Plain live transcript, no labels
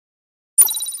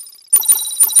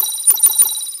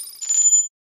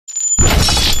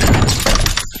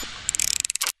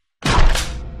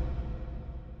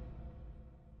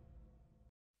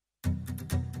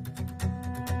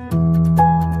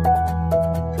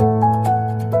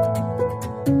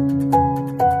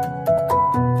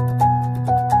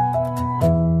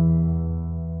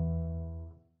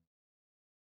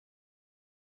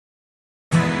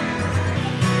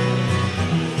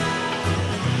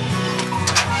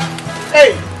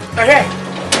Hey,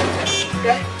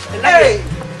 hey,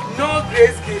 no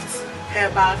grace gifts,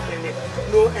 herbal clinic,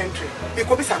 no entry.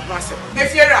 Because it's a massive.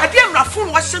 If you're a damn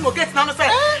fool, washing no get now,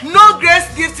 no grace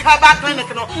gifts, herbal clinic,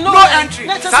 no entry.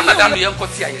 Some of them young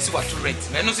Cotia is what to rent.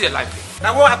 Men who see a life.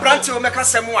 Now, what a branch will make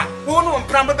us some one. Who know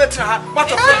Pramber better?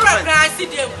 What a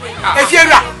if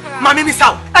you're Mammy Miss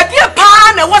out. A dear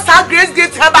pan, and what's our grace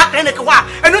gifts, herbal clinic,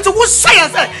 and it's a wood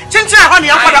science, Chincha honey,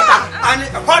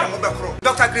 and a part of the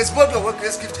Dr. Grace Bodo will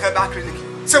grace gift herbal clinic.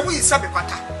 So we sabi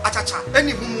kwata achacha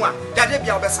any mumwa dade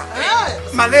bia obesa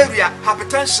malaria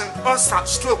hypertension ulcer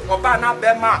stroke obana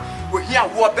bema we here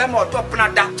wo bema odo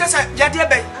pnada just yade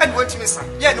be and want me san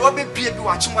ye ne obe pie bi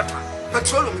wa chimota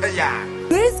petroleum ya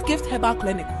Grace Gift Herbal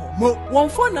Clinic Mo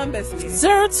 14 numbers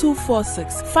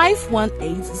 0246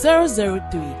 518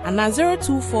 003 and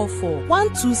 0244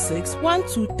 126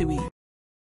 123.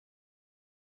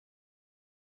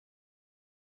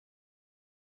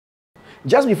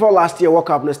 Just before last year, World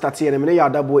Cup started, and Yaw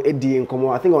Dabo Eddie in Como.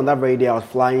 I think on that very day I was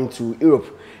flying to Europe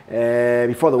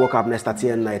before the World Cup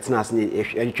started, and it's not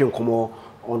in Como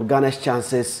on Ghana's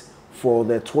chances for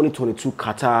the 2022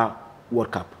 Qatar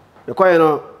World Cup. The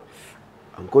question,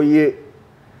 Ankoye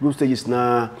group stages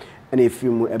now, and a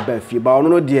film about FIBA. But I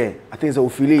don't know, dear. I think it's a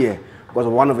Ophelia because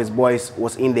one of his boys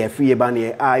was in there free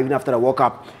even after the World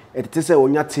Cup. It is a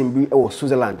Onya team or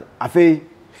Switzerland. I feel.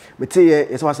 But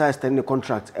it's why I extend the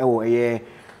contract.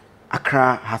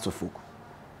 Accra Hearts of Folk.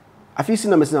 I feel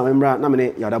seen a message. Remember,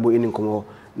 namene Yaw Dabo in Como.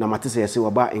 Na matise say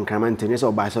about increment. Yes,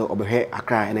 or by so over here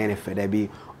Accra and NFL. There be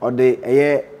or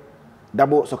the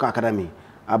Dabo Soccer Academy.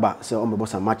 Aba so on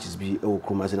boss matches be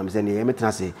Kumas and I'm saying the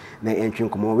metenase na entry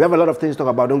Como. We have a lot of things to talk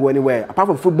about. Don't go anywhere apart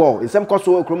from football. In some course,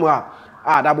 Kumu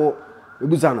Dabo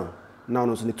Ebuzano. Now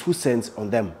no only 2 cents on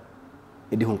them.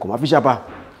 Edi home Como. Official pa.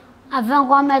 I've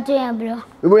gone to your bro.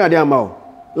 We were there now.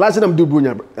 Last time do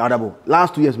Brunya, Adabo.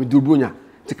 Last 2 years we do Brunya.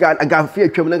 I got fear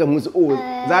coming. Oh,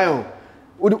 Zion.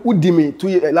 Would do me 2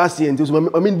 years last year until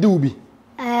I mean Doobie.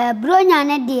 Brunya,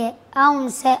 ne dear. I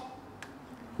won't say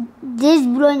this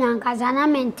Brunya, Kazana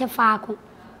meant to Faco.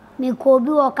 Me Kobe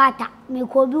or Kata, me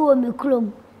Kobe or me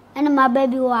Club, and my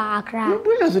baby or Accra.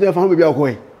 Brunya, so their family be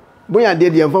away. Boya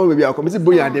did the family be away. Mrs.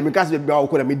 Boya, they make us be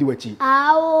awkward and me do a cheat.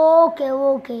 Ah,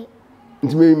 okay.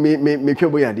 Me sure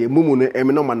boy ade mumu no e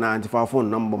me no ma for phone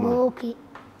number ma okay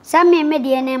say me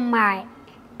de ne mai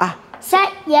say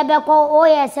ye be ko o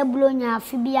ye se Brunya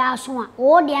afibia so a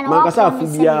o de na wa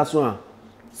afibia so a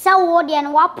say o de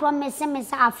na wa promise me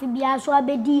say afibia so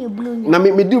abedi e Brunya na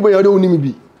me di boy ade onimi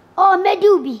bi oh me di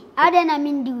bi ade na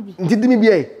me di bi nti di mi bi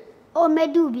e oh me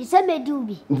di bi say me di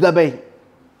bi nti da bay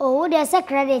oh de say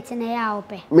credit na ya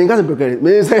ope me nka se credit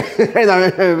me say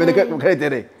me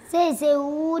credit say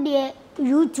o de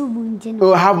YouTube.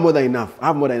 Oh, I have more than enough. I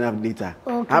have more than enough data.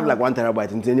 Okay. I have like 1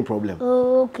 terabyte. It's any problem.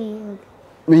 Oh, okay.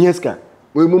 Minyeska,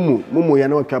 we mumu ya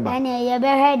no twaba. Ane ye be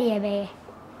ready ye be.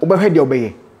 Oba ready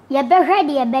obeye. Ye be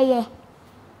ready ye be.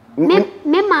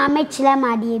 Me ma me chile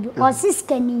ma de bi. O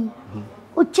siskani.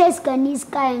 O cheskani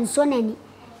ska enso nani.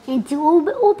 Enti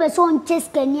o person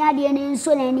cheskani ade ne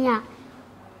enso nani a.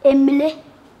 Emile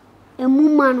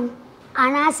emuma no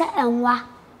anasa enwa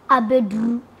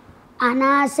abeduru.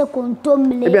 Ana se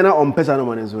kontomle e bia na ompesa no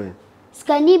mane so e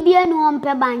skani bia no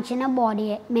ompe banche na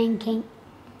bode menken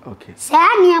okay sa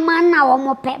niam na wo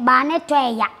mo pe ba ne to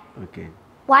ya okay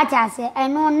what I say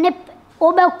eno ne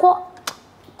obekọ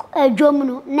adwom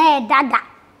no na e dada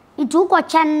itu ko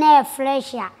chan na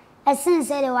fresh ya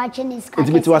esense de wa cheni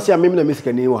skani it wase a memi na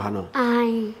miskani wo ha no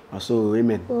ai so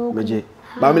amen meje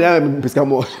ba me na piska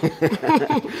mo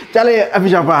Charlie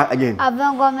Afisha again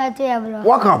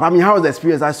World Cup, I mean, how was the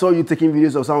experience? I saw you taking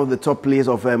videos of some of the top players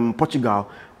of Portugal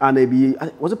and maybe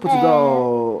was it Portugal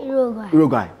or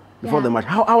Uruguay before the match.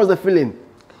 How was the feeling?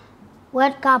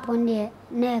 World Cup on the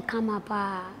ne come up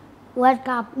World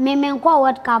Cup me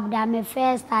World Cup that my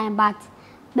first time but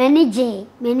many J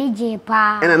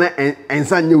pa and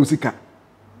san usika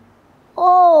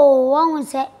oh one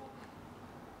say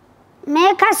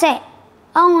me ka say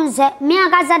me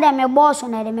agaza de me boss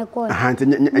na de me call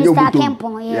Mr.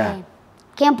 Kempon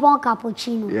Kempon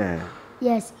cappuccino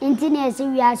yes engineer say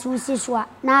we are so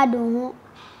na do ho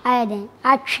ayden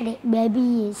atwere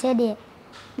baby say de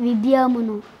bibia mu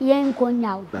no yen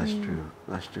konyaw.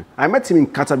 That's true. I met him in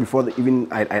Qatar before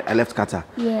I left Qatar.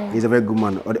 Yeah. He's a very good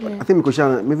man. I think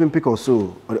Mikosha maybe pick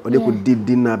also or they could did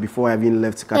dinner before I even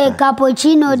left Qatar.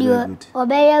 Cappuccino dio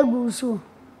obeye gusu.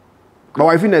 But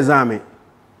wife in exam.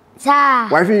 Sa.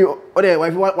 Wife was there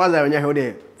when you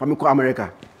there? From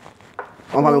America.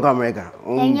 America.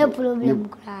 Any problem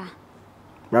kra.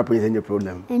 Rapping is any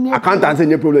problem. I can't answer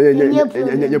any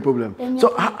problem.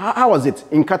 So how was it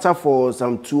in Qatar for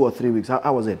some 2 or 3 weeks?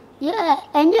 How was it? Yeah,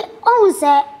 and you always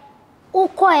say,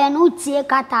 "Oko and utie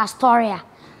Qatar story."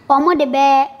 Omo de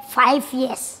be 5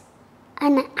 years.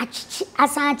 And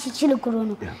asan chichile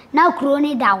krono. Now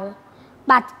kroni dawo.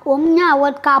 But omnya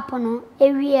World Cup no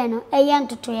ewie no eyen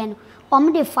totoye no.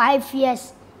 Omo de 5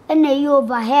 years. And they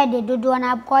overhead the do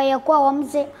na koye ko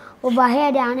say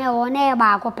overhead and e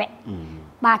ba akope.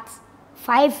 But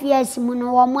 5 years mu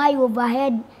no omo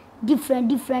overhead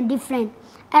different.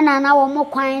 And now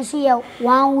omo kwan so ye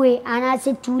one way and I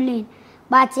say 2 lane.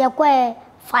 But ye ko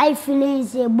 5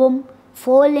 lanes e bom,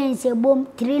 4 lanes e bom,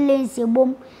 3 lanes e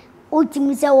bom.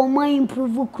 Ultimate say omo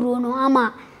improve krono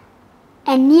ama.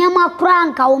 Eniema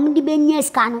kranka omo di benye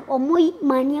scan omo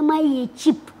maniema ye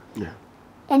cheap. Yeah.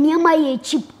 Eniema ye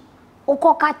cheap.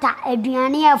 Okokata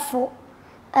aduane efo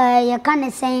you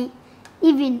can say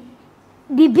even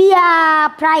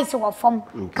bibia price wo form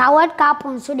ka World Cup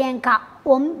so den ka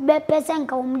be person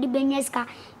ka di benyeska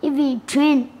even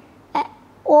train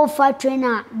offer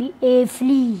trainer be a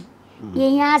flea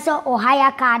ye yasa o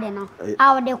higher card no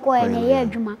aw de ko ene ye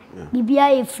adwuma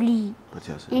bibia e flea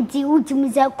enti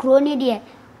ultimi say kroni de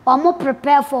omo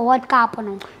prepare for World Cup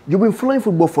no. You've been following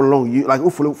football for long. You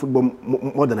follow football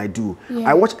more than I do. Yeah.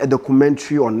 I watched a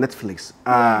documentary on Netflix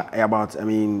about, I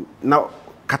mean, now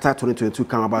Qatar 2022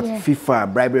 came about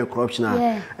FIFA, bribery and corruption.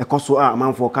 Also,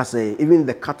 man for even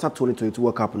the Qatar 2022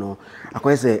 World Cup, no,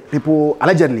 I say people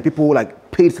allegedly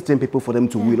like paid certain people for them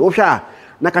to win. Oh, sure.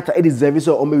 Na Qatar it deserves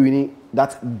so only winning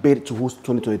that bid to host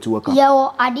 2022 World Cup.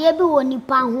 Yeah, ade bi woni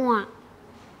pa ho a.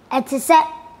 Et say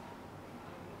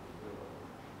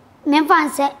Memfan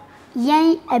say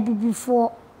yen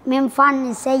abibifo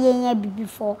memfan say yen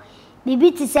abibifo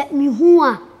bibi ti say mi hu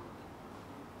a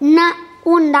na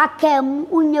unda kem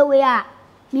unyewe a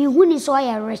mi hu ni so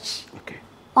ya rich okay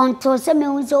until say me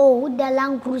hu so the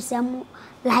land cruise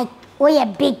like we are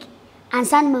big and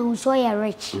san me hu so ya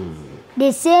rich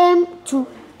the same to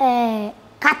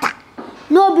Qatar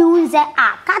no be hu say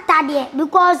Qatar there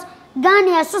because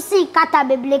Ghana so see Qatar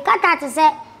bebele Qatar to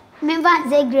say memfan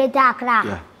say greater Accra.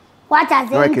 Yeah. What has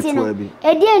the intino?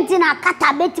 Edientina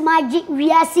Qatar betmaji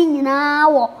riasi nyina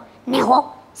wo ne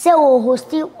ho se o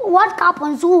hosti what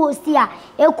happens who hostia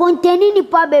e containing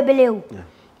nipa bebeleu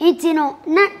intino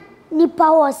na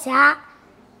nipa wo sa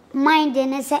mind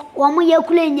ne se wo mo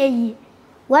yakule nyi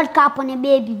what happen ne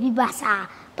baby bibasa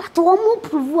but wo mo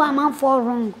prove am for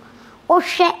wrong o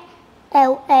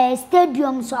hwe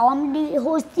stadium so wo mo di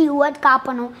hosti what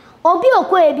happen obi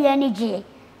okọ ebi anije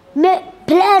me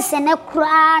place na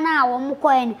kura na wo mo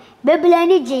koen bebele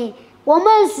ni je wo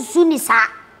man susu ni sa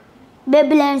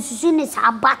bebele susu ni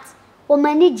sa bat wo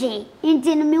mani je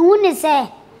intin mi huni se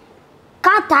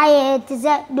Qatar ye it is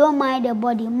don't mind the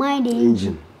body mind the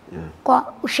engine ko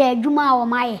hwe adwuma wo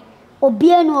maye obi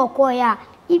enu okoya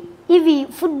even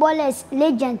footballers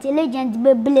legend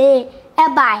bebele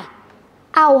e bai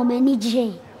a wo mani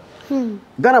je.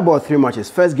 Ghana bought 3 matches.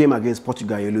 First game against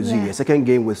Portugal, you lose. Second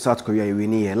game with South Korea, you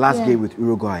win. Last game with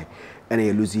Uruguay, and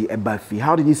you lose.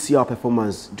 How did you see our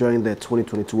performance during the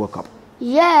 2022 World Cup?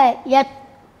 Yeah,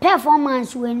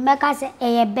 performance when Mecca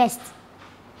say best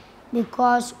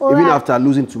because even after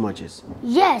losing 2 matches.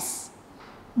 Yes,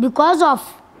 because of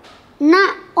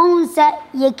na on say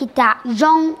yekita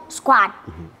young squad.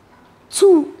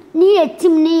 2 ni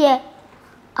team ni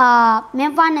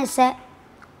memfane say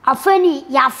afeni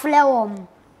ya flewom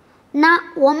na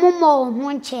womomo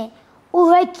hunche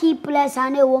uhe key players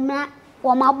ane woma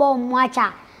womabo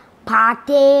mwacha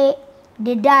Pate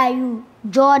Dedayu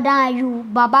Jordan yu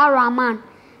Baba Rahman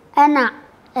ena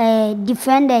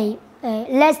defender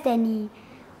less than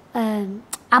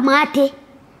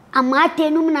Amate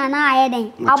numna na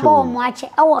ayeden abo mwache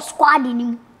awo squad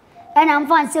nim ena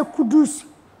mfan se Kudus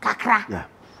kakra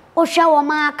osha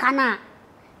woma kana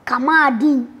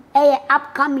Kamadin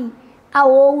upcoming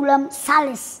Ulam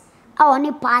Salis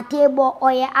ni Pate bo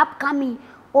oye upcoming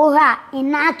oha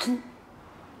Inaki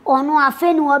ono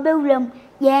afeni obewuram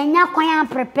yenya kwan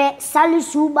prepare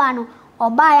Salisu ba no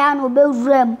oba ya no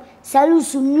obewuram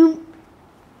Salisu num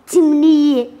team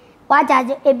ni ye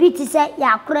wajaje ebiti se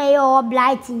yakora ye o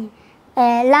blighty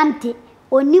lamte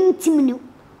onim team ni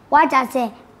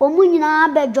wajaje omunyina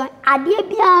abejo ade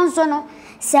bia nso no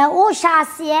se o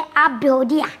hyase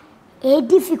abuildia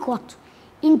difficult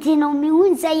intino mi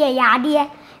hun say ye yade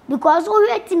because o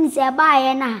wetin say ba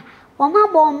ye na o ma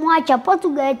bo mu acha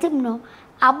Portugal team no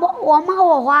abo o ma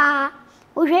wo hwa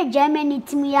o hwe Germany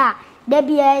team ya da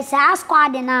bia sa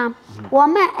squad na wo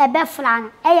ma ebe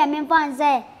flan e ye me fan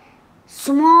say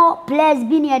small players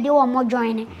bi ne de wo mo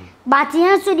join But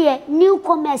yes, the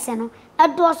newcomers no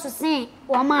adosu say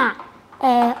woma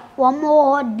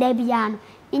womo debian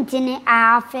intine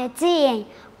affecting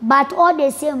but all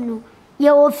the same no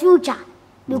your future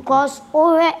because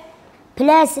all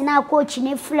players na coach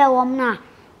ni flare wom na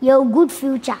your good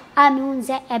future I mean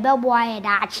say ebebo aye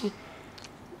daachi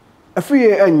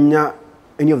free anya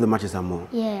any of the matches are more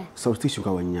substitution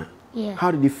ka wanya how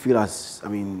did you feel as I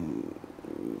mean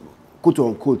quote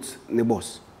unquote ne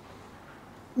boss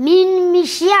me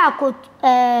share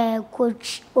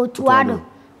coach Otuado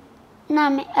na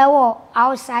me ewo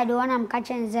outside when I'm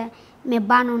catching say me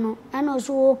bano no and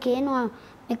also okay no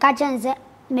me catching say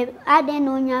me aden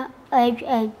no nya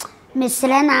me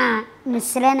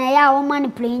serena ya o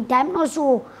man playing time no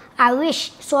so I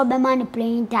wish so be man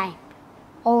playing time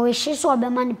or wish so be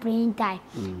man playing time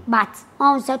but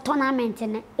on the tournament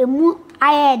ne emu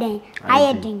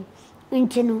ayeden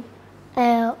intino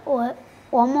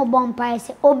omo bompa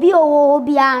ese obi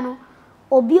obiano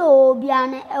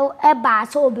eba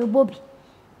so obebobi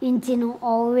intino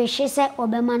o wish se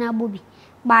obemana bobi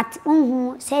but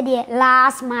said the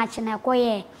last match na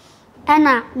koye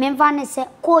ena memfa se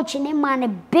coach ni man a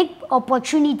big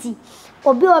opportunity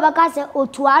obi obeka se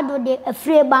Otuado de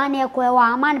afre ba na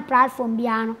ekowa man platform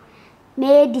biano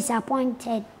me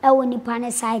disappointed ewoni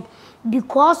pane side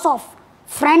because of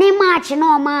friendly match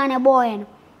no man boy no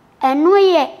eno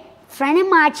ye friendly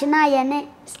match na ye ne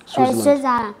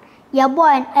Switzerland ya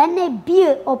boy ene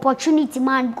be opportunity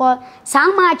man because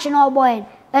some match no boy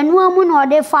enu amu no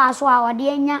de fa so a ode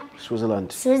anya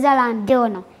Switzerland de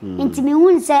no intimi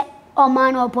hun se o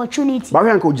man opportunity but we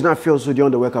can go feel so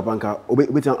during the World Cup anka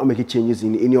we can make changes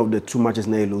in any of the two matches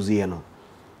na lose here no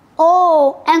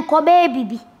oh enko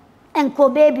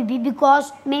baby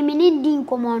because me meaning din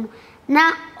common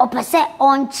na opese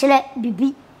on chile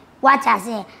bibi what I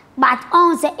say but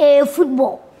on say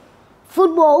football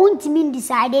untimi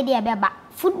decided e beba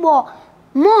football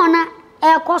more na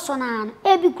e koso na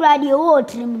e bi kura de o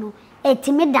trim no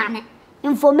etimi dane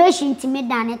information timi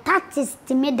dane tactics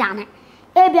timi dane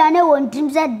e bia na won trim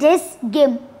say this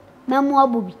game memo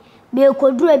abobi be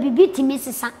kodura bibi timi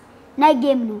sesa na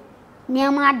game no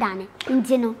niam dane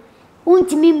ntino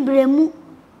untimi mbremu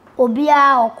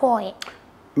obia okoye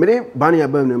me bani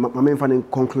abam ma me fan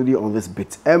conclude on this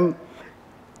bit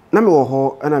na me wo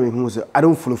ho na me hu say I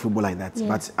don't follow football like that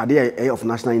but are there of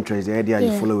national interest the idea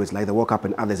you follow it like the World Cup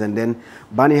and others and then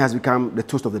Bani has become the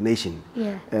toast of the nation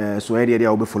so idea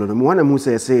will be followed me one who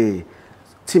say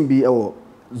team B or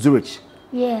Zurich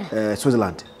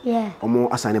Switzerland omo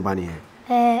assign Bani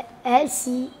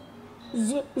FC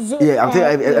I'm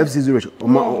saying FC Zurich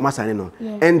omo assign no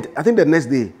and I think the next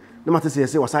day no matter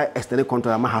say was I extended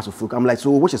contract my house of folk I'm like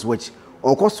so which is which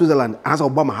or course Switzerland has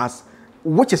Obama has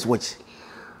which is which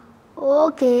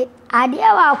okay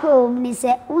adia wa ko ni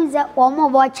se unze omo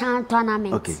bo chan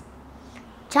tournament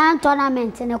chan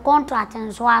tournament ne contract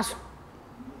nso aso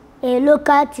a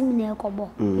local team ne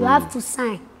kobo you have to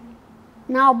sign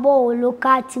now bo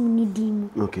local team ni dim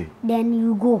then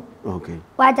you go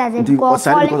what does it because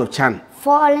of Chan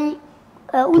falling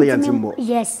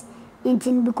yes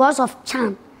because of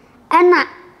Chan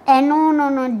and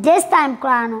no this time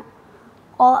crown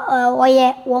or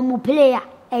yeah one player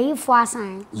for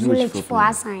sign Zurich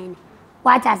for sign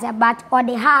what I said but or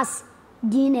the house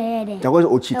dinner that was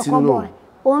Ochiti no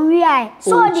only I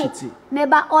so the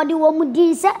maybe or the woman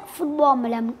din say football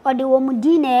melam or the woman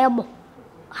dinner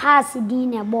house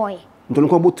dinner boy don't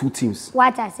come about two teams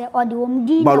what I said or the woman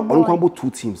dinner but on come about two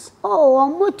teams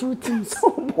two teams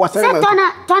what's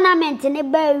that tournament in a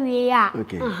berry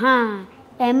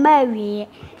and marry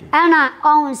and I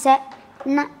own say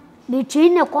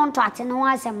between the contract and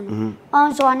one seven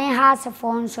also on a house of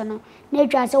phones on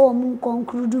nature so moon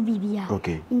conclude bibia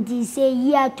in this say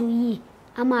year to year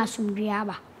amasum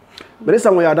riaba but this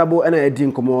somewhere Dabo and I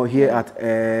didn't come out here at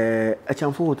a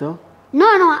Chamfo Hotel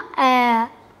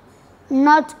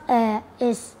not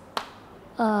is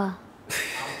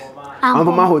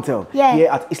Ampoma Hotel here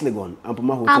at Islegon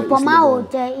Ampoma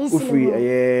Hotel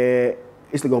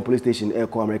Islegon police station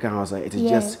Airco American House it is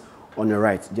just on your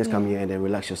right, just come here and then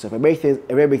relax yourself. A very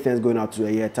big thing is going out to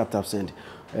a tap send.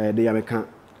 The American,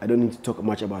 I don't need to talk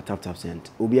much about tap send.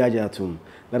 Ubiaja too.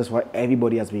 That is what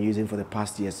everybody has been using for the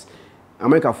past years.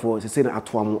 America for it's saying at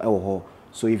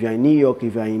so if you're in New York,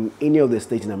 if you're in any of the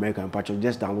states in America,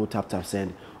 just download tap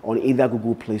send on either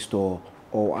Google Play Store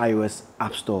or iOS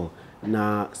App Store.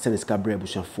 Na send a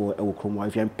for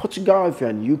if you're in Portugal, if you're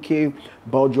in UK,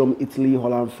 Belgium, Italy,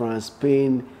 Holland, France,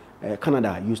 Spain.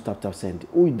 Canada, use tap send.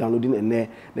 Oh, you downloading and then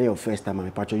your first time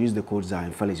and use the code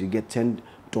Zionfelix, you get $10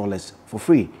 for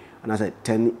free. And I said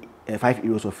 10 5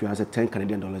 euros for free. I said 10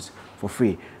 Canadian dollars for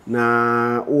free.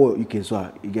 Now, or you can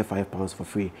so you get £5 for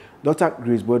free. Dr.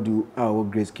 Grace Bodu, our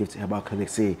Grace Gift Herbal Clinic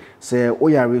say oh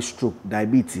yeah, stroke,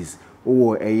 diabetes,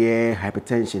 or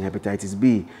hypertension, hepatitis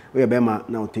B. We are bema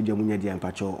now take your money and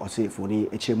patrol or say for ni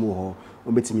HMO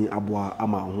or betimi abwa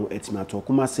ama ho etimi ato.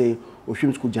 Kuma say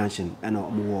Oshim School Junction and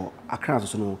more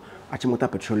across so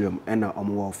Achimota Petroleum and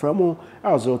more from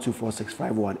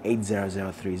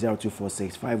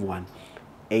 0246518003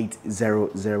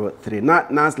 0246518003.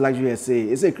 Not Nas Luxury say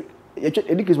it's a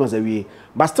Christmas away,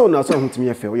 but still now so to me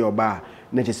a fair your bar.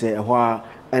 Nature say a while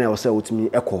and I was say to me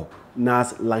echo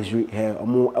Nas Luxury hair or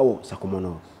more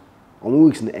Sakomono. On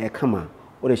weeks in the air come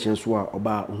or the chance were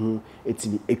about whom it's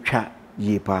me a cat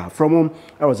ye pa from home.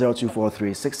 I was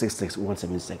 0243 666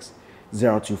 176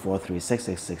 0243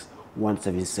 666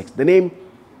 176. The name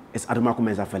is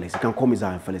Zionfelix. You can call me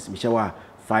Zionfelix. Michelle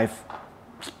 5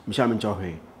 Michelle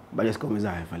Minchohe. But just call me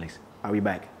Zionfelix. I'll be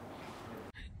back.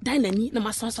 Dynamic no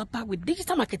matter back with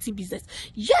digital marketing business.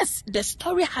 Yes, the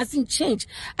story hasn't changed.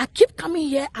 I keep coming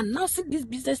here announcing this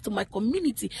business to my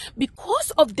community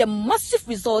because of the massive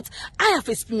results I have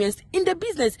experienced in the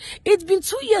business. It's been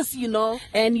 2 years, you know,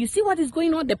 and you see what is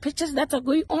going on, the pictures that are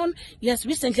going on. Yes,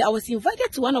 recently I was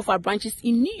invited to one of our branches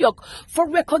in New York for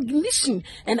recognition,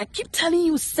 and I keep telling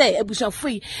you, say, Ebusha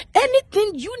Free,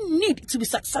 anything you need to be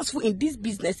successful in this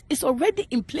business is already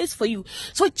in place for you.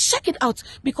 So check it out,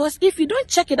 because if you don't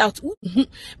check it out,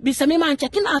 be some man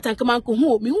checking out and come on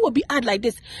home, me will be ad like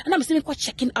this, and I'm saying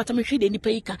checking out. I'm sure any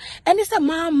payka, and it's a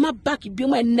mama back be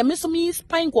my name so me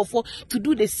spine for to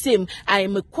do the same. I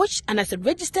am a coach, and as a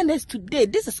registered nurse today,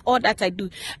 this is all that I do.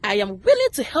 I am willing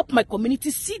to help my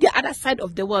community see the other side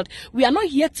of the world. We are not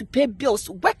here to pay bills,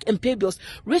 work and pay bills.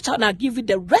 Reach out and I'll give you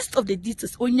the rest of the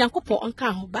details.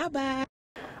 Bye bye.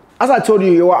 As I told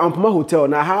you, you are Ampuma Hotel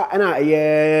now, and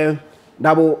I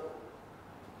double.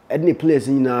 Any place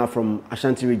in from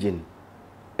Ashanti region.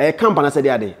 A company said the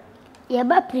other. Yeah,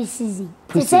 but pre-season.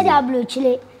 They said double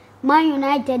Chile, Man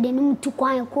United, they know to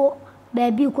quite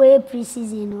baby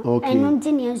pre-season. Okay. And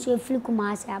nothing else you feel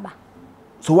Kumasaba.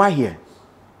 So why here?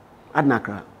 At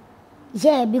Nakra?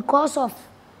 Yeah, because of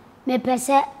me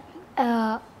pese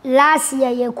last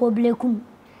year ye ko blekum.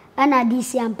 And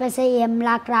this year pese ye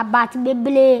mlakra but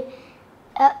bebele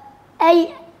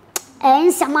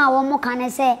sama wo mo kan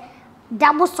say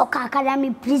Dabo Soccer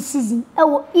Academy pre-season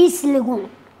East Legon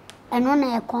and on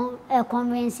a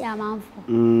conference amount for.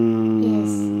 Yes.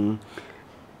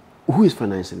 Who is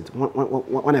financing it?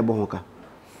 One a bonka?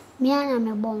 Me and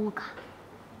a bonka.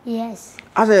 Yes.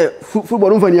 As a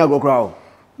football for Niago crowd.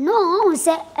 No,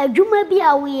 say a Juma be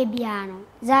away piano.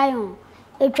 Zion.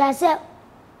 It was a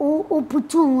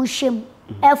Uputu shame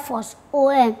efforts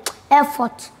or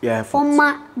effort. Yeah, for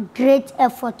my great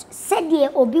effort. Said ye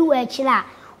obi wechila.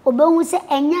 Obehu se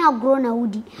enya agro na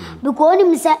wudi because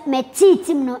oni se me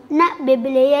team no na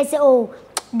bebele ye se oh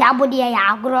dabo de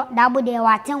ya agro dabo de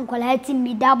waten kola team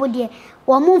mi dabo de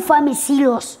wo mun fa me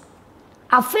serious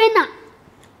afena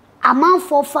amount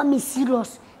for me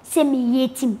serious se me ye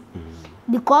team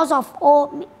because of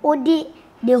all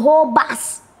the whole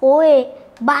bus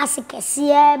bus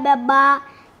kesiye beba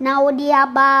na odi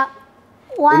aba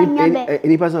one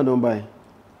any person don't buy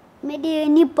me de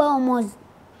ni pa almost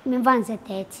me van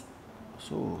 30.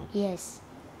 So yes.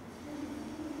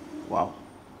 Wow.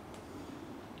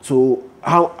 So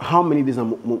how many days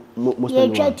are most?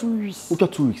 Yeah, 2 weeks.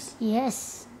 2 weeks.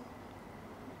 Yes.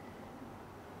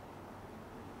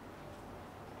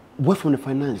 What from the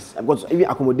finance? I've got even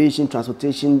accommodation,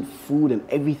 transportation, food, and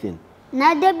everything.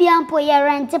 Na debi ampo ye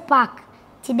rent park.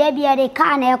 Ti debi ye de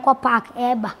car na eco park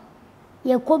eba.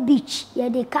 Ye ko beach ye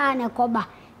de car na eco ba.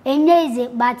 Easy,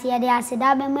 but ye de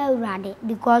asida be me urade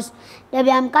because debi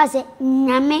am ka se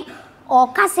nyame o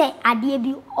ka se ade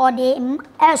bi o de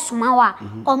esuma wa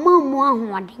o mamu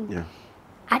ahoden. Yeah.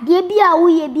 Ade bi a wo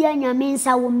ye bi anyame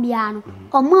nsa wo mbia no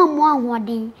o mamu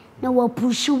ahoden na wo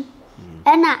pushu.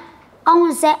 Ena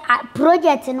on say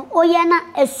project no oye na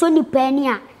eso nipa ni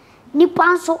a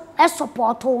nipa nso e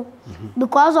supporto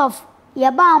because of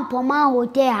ye ba Ampoma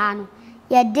hotel ha no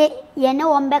ye de ye ne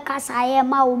wo mbeka saye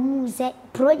ma wo mu say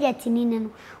project ni ne no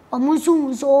o mu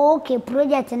nso okay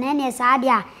project na ne sa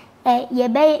dia ye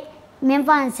be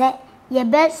memfan say ye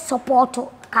be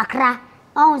supporto kakra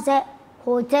on say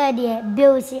hotel de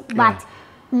bills but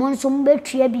mu nso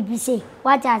mbetria bibise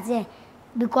what I say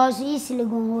because easily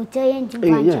go hotel into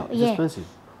expensive.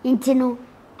 Into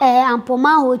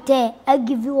Ampoma hotel, I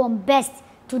give you one best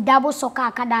to Dabo Soccer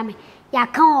Academy. Ya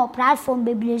can platform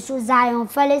baby so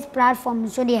Zionfelix platform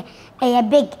so there a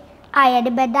big I had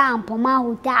the better Ampoma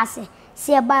hotel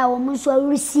say by almost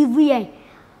receive ye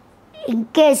in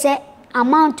case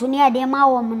amount to near the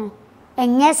woman.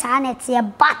 And yes, I net say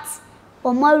but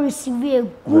or more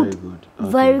receive good.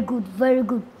 Very good. Very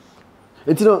good.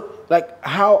 And you know, like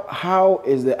how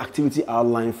is the activity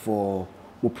outlined for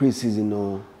pre-season?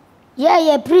 No?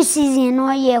 Yeah, pre-season.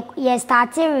 No, yeah,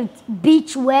 started with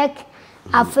beach work.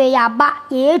 After ya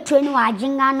training wa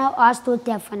jinga no hosto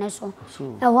telefone so.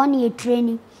 E won ye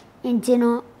training. Inti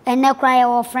no ene kra ye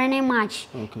wo friendly match.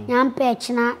 Yam pech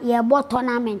na ye bo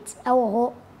tournament e wo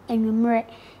ho enwumre.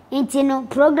 Inti no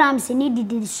programs ni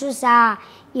didi so sa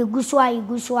ye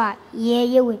guswa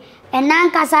ye we.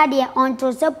 Enankasa de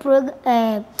onto se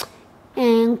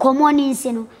commonings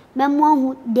no memo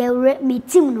hu de me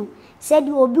team no said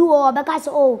obi wo obeka se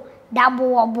oh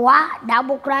dabo oboa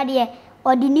dabo kra de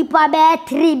or the nipa be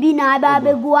 3 bi na ba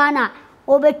beguana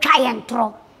obe try and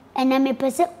throw and me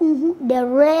pese the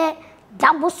rare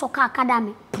Dabo Soccer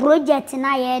Academy project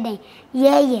na ye den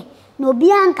ye no bi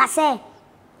anka se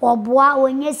oboa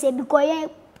onye se because ye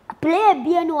play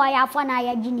bi no ya fa na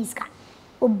ya giniska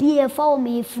obi e fa o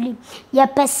me flip ye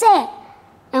pese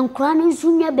enkra no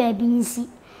sunya ba bi nsi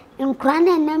enkra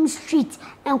na nam street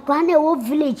enkra na wo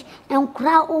village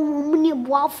enkra o muni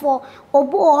boafo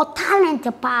obo talent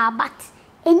pa but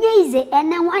enye ize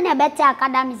ene wana better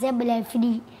academy se bele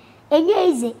free enye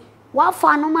ize wa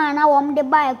fa no ma na wo mde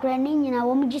ba ekra ni nyina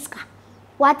wo mjiska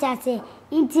what I say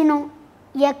intino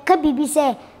ye ka bibi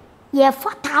se ye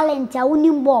fa talent a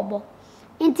woni mbobo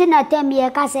intina tem ye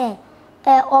ka se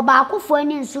oba akofo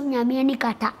ani nso nyame ani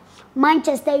kata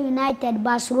Manchester United,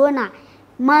 Barcelona,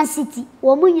 Man City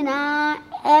wo mu nyina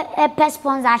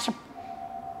sponsorship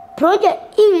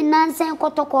project even nansen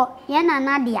kotoko ye na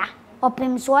nadia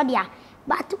opem so dia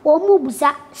but omu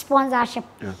busa sponsorship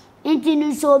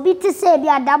intinu so bi te say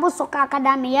bi Dabo Soccer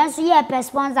Academy yenso ye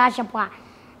sponsorship a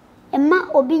emma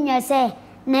obi nya say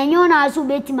na nyo na aso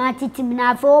betima titim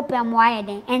na fa opem wa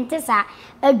den ente sa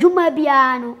adwuma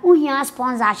bia no uhia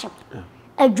sponsorship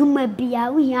adwuma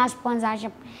bia uhia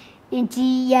sponsorship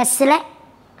inti yesle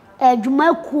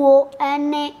adwuma kuo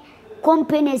ene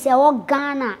companies e wo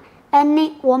Ghana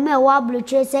ene wo me wa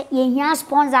bloche say ye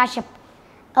sponsorship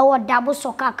our Dabo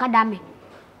Soccer Academy.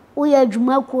 We are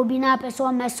Jumaku be na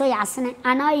person me so yasene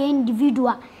and I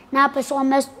individual na person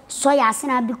me so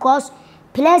yasene because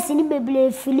players in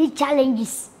Bible Felix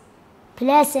challenges.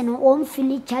 Players in own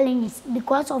Felix challenges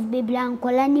because of Bible and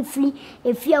colony free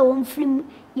if you own free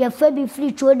you be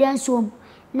free children's home.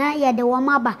 Na ya the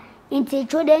wamaba into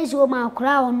children's home and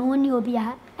crown only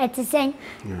obia at the same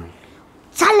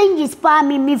challenges pa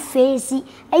me face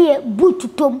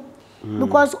boot tom.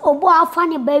 Because obo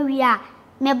afani beria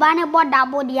me bane boda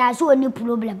bodia so any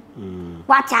problem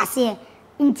what I say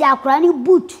inti akra ni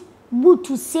boot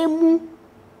semu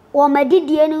o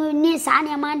medidie ni sa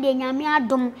ne man de nyame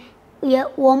adom ye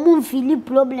wo mun fili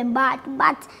problem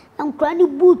but akra ni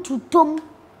boot tom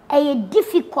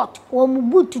difficult wo mu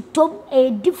boot tom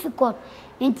difficult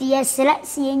inti yesele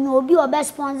si enyo obi obe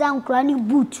sponsor akra ni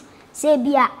boot say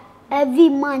bia every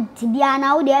month bia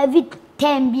na wo every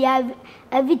 10 bia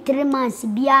every 3 months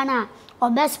biana or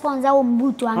best sponsor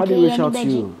mbutu anke. How do you reach out to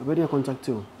you? Where do you contact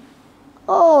you?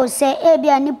 Oh, say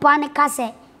ebia ni pane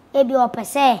kase ebi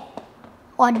opese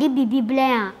or di bibi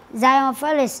blea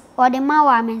Zionfelix or the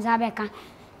mawa menzabeka.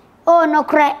 Oh no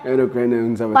cre. Or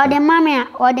the mamia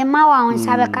or the mawa on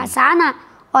sabeka sana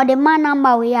or the man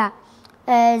number we are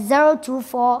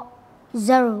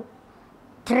 0240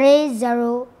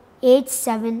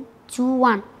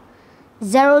 308721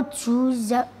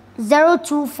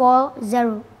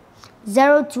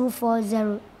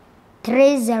 0240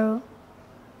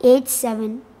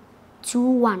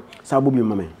 308721. Sabu bi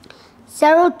mama.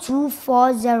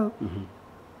 0240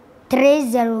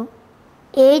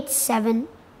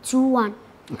 308721.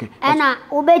 Okay. And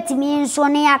ubetimi nso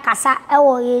ne akasa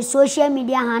ewo social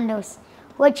media handles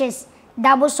which is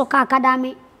Dabo Soccer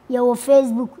Academy, your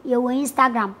Facebook, your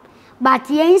Instagram. But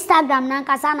your Instagram na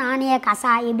kasa na ane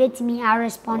kasa ebetimi I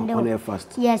respond. On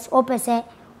first. Yes, opese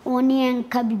oni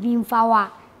enka bibi mfawa.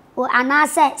 O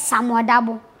anase Yaw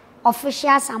Dabo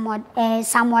official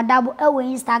Yaw Dabo ewo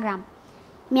Instagram.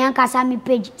 Mi ankasa mi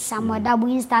page Yaw Dabo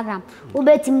Instagram.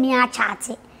 Ubetimi a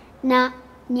chat na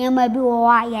niema bi wo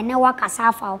wa ye ne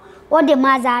wakasa fa. O de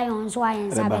Zion so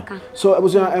ayen sabeka. So it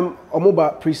was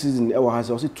omoba pre-season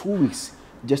has also 2 weeks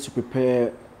just to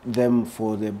prepare them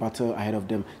for the battle ahead of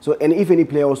them. So, and if any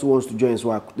player also wants to join as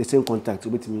well, the same contact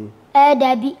with me.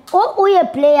 Debbie, oh,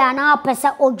 player now,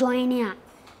 person or join here.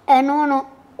 No,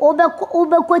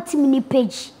 over team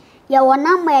page. Ya one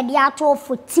number the actual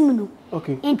for team.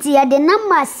 Okay. Into the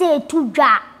number say to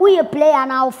draw. We player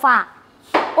now far.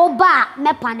 Oba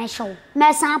me panesho.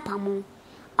 Me san pamu.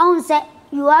 On say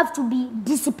you have to be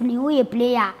disciplined with a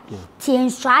player. The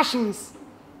instructions.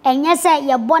 And yes,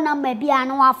 your born number be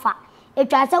an offer.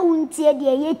 It was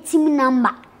a team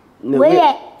number.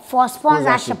 Where for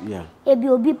sponsorship.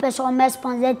 It be person me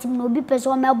sponsor team, no be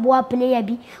person me boa player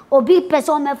be, or be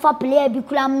person me for player be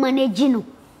kula managing.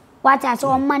 What I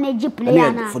saw manage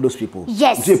player now. For those people.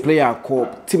 Yes. Do a player call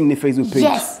team in Facebook page.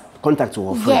 Yes. Contact to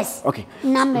her friend. Yes. Okay.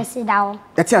 Number say that.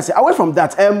 That's it. Away from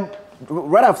that,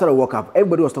 right after the World Cup,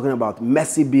 everybody was talking about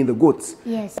Messi being the GOAT.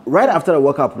 Yes. Right after the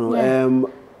World Cup, no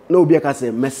Biaka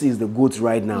said Messi is the GOAT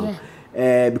right now.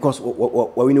 Yeah. Because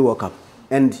we're winning World Cup.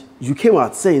 And you came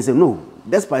out saying, no,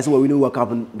 despite we're winning World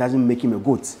Cup doesn't make him a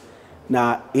GOAT.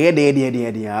 Now,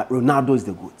 Ronaldo is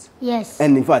the GOAT. Yes.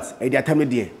 And in fact, at that time of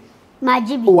the day,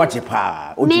 Majibi. Watch it,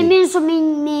 pa.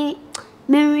 Me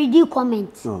read you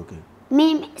comments. Okay.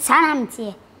 Me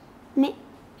sanamtie. Me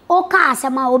oka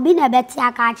sama obi na beti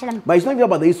aka achire. But it's not even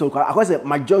about the issue. I say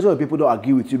majority of people don't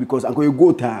agree with you because I'm going to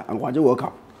go there and watch the World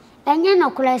Cup. Enye no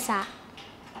klesa.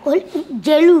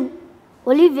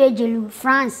 Olivier Giroud,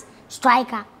 France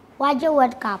striker. Watch the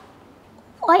World Cup.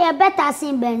 Oh, you better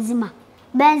see Benzema.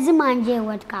 Benzema and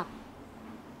World Cup.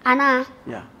 Ana.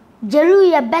 Yeah. Giroud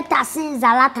you better see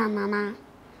Zlatan ana.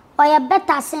 Or you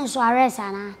better see Suarez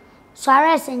ana.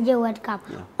 Suarez and World Cup.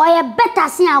 Yeah. Or you better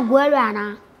see Aguero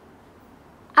ana.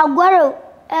 Aguero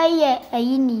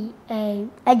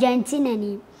Argentina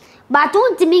ni. But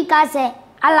don't me say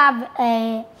I love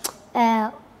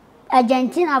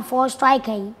Argentina for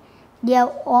striker. They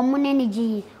are more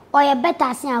energy. Or you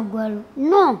better see Aguero.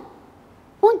 No.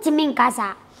 Don't me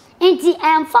say. Inti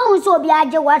found so be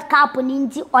a World Cup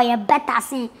ninti or you better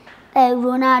see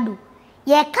Ronaldo.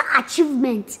 Ye ka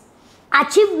achievement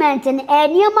and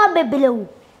nyama bebelewu.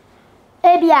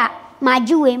 Ebia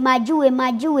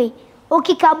majuwe.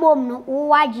 Okika bom no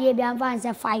waji e bi anfa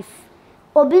say 5.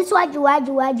 Obi so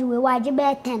waji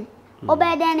be 10.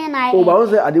 Obe den na. Oh, but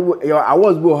I say I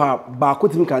was go ha ba ko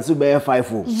tim can be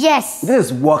 5. Yes. This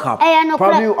is World Cup.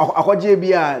 Probably akwaje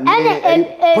bia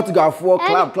Portugal for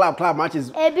club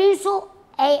matches. Ebi so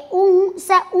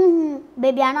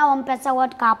baby ana won pesa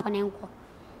World Cup nenko.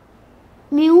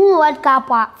 Me who World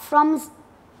Cup from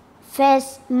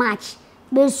first match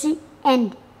besi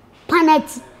end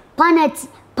penalty.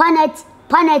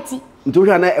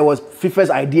 It was FIFA's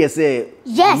idea say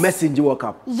messenger World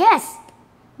Cup. Yes.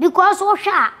 Because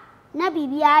Osha na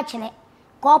bibi actually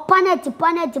go penalty.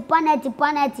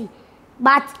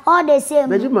 But all the same.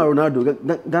 Benjamin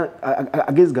Ronaldo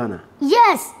against Ghana.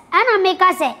 Yes, and I make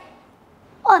us say,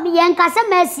 oh, me yanka say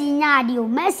Messi nyadi,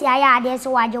 Messi ayade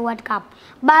so waje World Cup.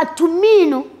 But to me,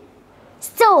 no,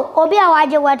 still obi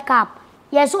waje World Cup.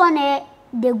 Yes, one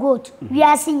the GOAT. We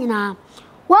are seeing now.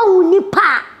 One who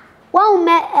nipa, one who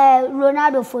me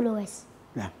Ronaldo followers.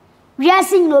 Yeah. We are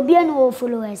seeing obi no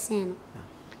followers.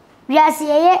 We are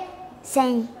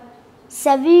saying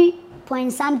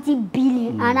 7.something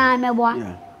billion and I'm a boy.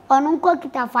 Onunko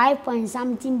kita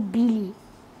 5.something billion.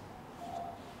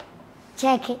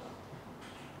 Check it.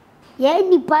 Yeah,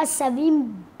 nipa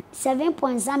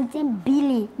 7.something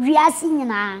billion. We are seeing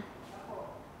now.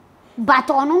 But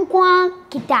onunko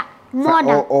kita more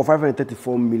than or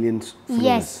 534 million.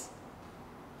 Yes.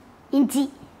 Inti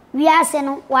we are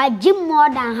saying wajim more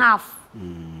than half.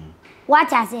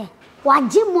 What I say?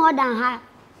 Wajim more than half.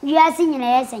 We are seeing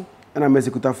saying. And I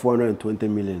Messi 420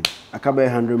 million. I can buy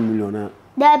 100 million.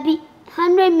 There be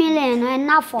 100 million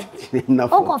enough for. Enough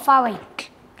for.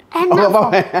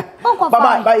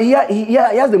 But he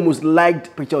has the most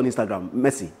liked picture on Instagram.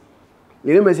 Messi.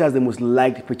 Lionel Messi has the most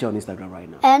liked picture on Instagram right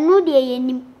now. And no day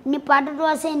ni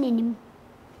paddo saying him.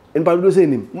 And paddo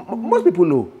saying him. Most people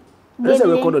know. There's a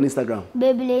record on Instagram.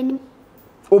 Baby.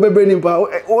 Oh, baby,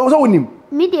 also him.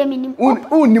 Me de minim.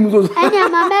 Oh, nim so. And your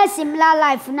mama similar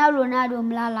life na Ronaldo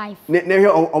mla life. Never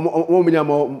 1 million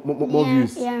more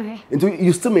views. Yeah. And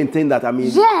you still maintain that, I mean,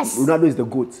 yes. Ronaldo is the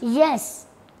GOAT. Yes.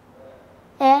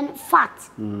 And fact.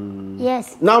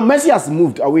 Yes. Now Messi has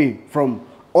moved away from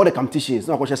all the competitions.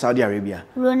 Not just Saudi Arabia.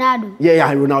 Ronaldo.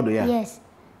 Yeah, Ronaldo, yeah. Yes.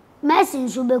 Messi in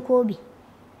Subekobi.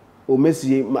 Oh,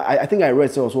 Messi, I think I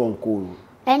read also on Cole.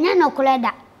 And you know,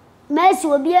 Coleda. Messi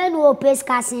will be no pace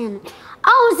casino. I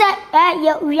was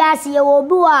we are see you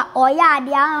or ya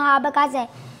the because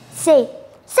say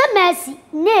Messi,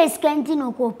 nays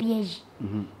cantino co piege.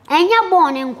 And you're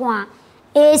born in Quan.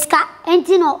 Eska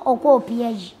entino oko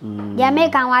piege. The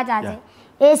American water.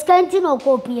 Escantino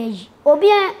co piege.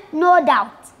 Obien no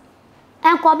doubt.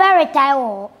 And Cobert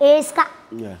retire eska.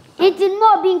 Yeah. It is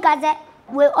more being case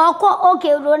we oko okay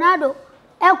Ronaldo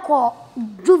echo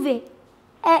Juve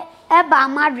Eba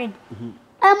Madrid.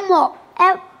 And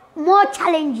more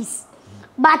challenges.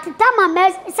 But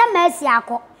tama some mercy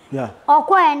ako. Yeah.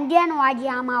 Oko endie no waje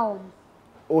ama wo.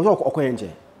 O so oko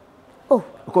enje. Oh.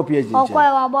 Oko PhD. Oko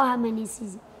wa bo how many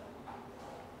seasons?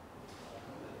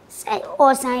 Say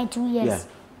or sign 2 years. Yeah.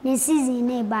 The season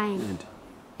ne buying.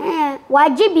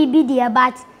 Waje bibi there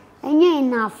but enye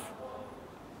enough.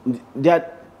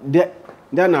 That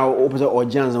now opposite or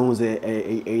Jans who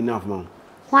say enough man.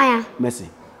 Why? Messi.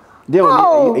 They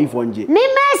only if one J. Me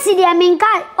Messi there mean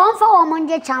ka on for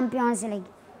Monday Champions League.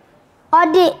 Or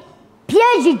the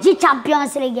PSG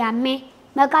Champions League me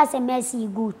say Messi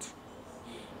good.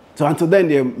 So until then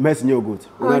the Messi no good.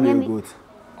 Ronaldo good.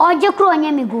 Or je kro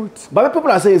onye me good. But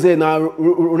people are saying now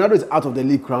Ronaldo is out of the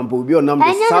league crumble. We are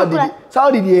number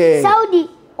Saudi yeah. Saudi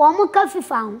omo ka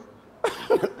FIFA.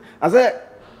 I say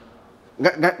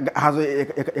has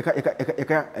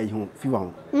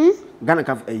FIFA. Ghana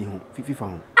ka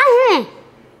FIFA.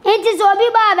 It is obi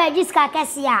ba jiska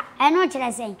kese a eno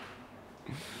kire sen.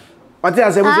 But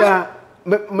I say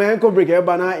my uncle break e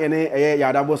ba na ene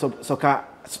Yaw Dabo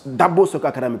soccer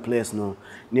academy players no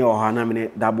near Ohana mine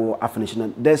Dabo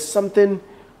affination. There's something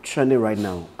trending right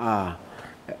now.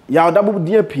 Yaw Dabo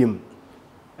dear PM.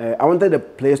 I wanted the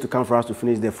players to come for us to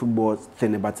finish their football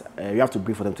thing, but we have to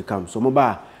brief for them to come. So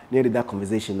Moba needed that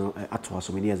conversation at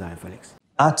so many years Felix.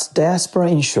 At Diaspora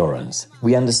Insurance,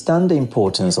 we understand the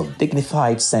importance of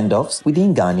dignified send-offs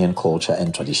within Ghanaian culture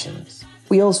and traditions.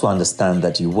 We also understand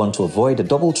that you want to avoid the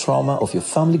double trauma of your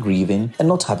family grieving and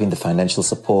not having the financial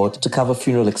support to cover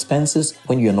funeral expenses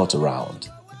when you're not around.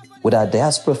 With our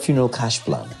Diaspora Funeral Cash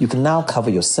Plan, you can now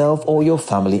cover yourself or your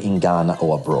family in Ghana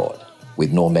or abroad.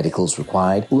 With no medicals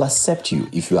required, we'll accept you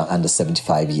if you are under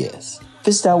 75 years.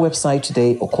 Visit our website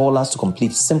today or call us to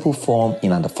complete a simple form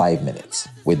in under 5 minutes.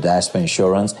 With Diaspora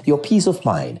Insurance, your peace of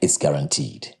mind is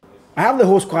guaranteed. I have the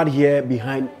whole squad here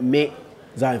behind me,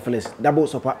 Zionfelix, Dabo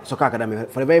Soccer Academy.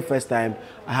 For the very first time,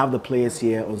 I have the players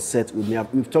here on set with me.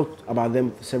 We've talked about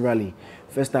them severally.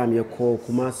 First time you call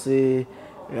Kumasi,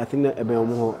 I think that I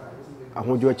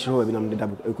want you to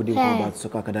about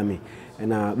Soccer Academy.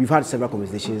 And we've had several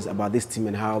conversations about this team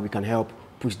and how we can help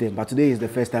push them. But today is the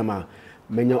first time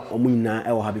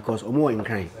because I'm in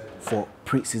crying for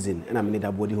pre-season and I'm in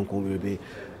that body home.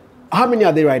 How many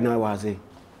are there right now? Was it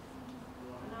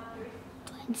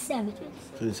 27.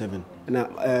 27.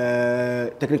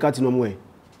 And technical team no more.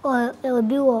 Or it will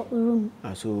be room.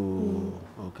 So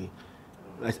okay.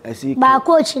 I see. But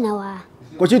coach now.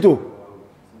 Coach it too.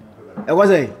 It was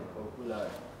a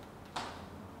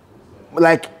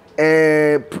like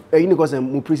you know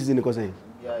more pre-season because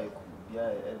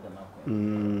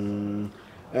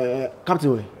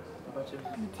Captain.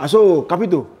 So,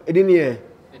 Capito, Edini.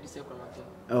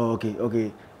 Oh,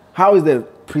 okay. How is the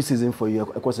pre-season for you?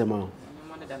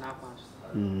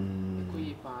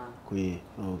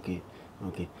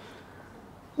 Okay.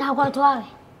 Now what are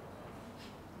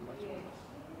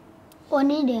we?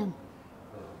 Need them.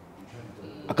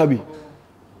 Akabi.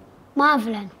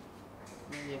 Marvelous.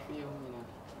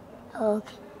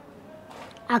 Okay.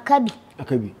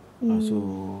 Akabi. So.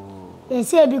 They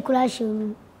say be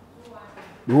crashing.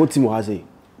 The whole team was it.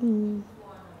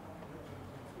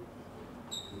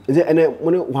 Is there any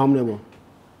one level?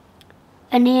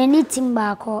 Any team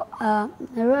back or a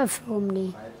ref from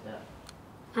the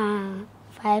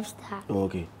 5 star.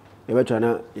 Okay. Ever try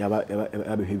na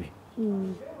yaba heavy.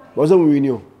 What's up with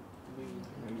you?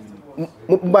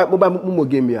 Mobile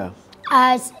game here.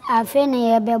 As I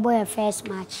finish a first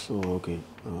match. Oh, okay.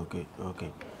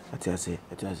 That's it.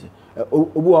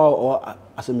 Obu or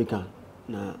Asemika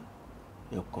na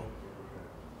yoko.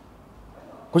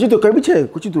 Coachito, can we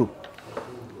check? Coachito.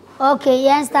 Okay,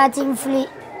 yeah, starting free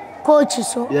coach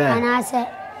so and I said,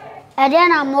 and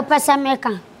then I'm more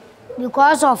American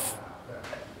because of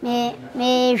me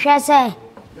say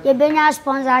you been a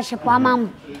sponsorship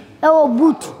amam. Oh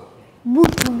boot,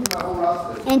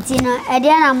 and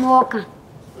then I'm working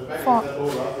for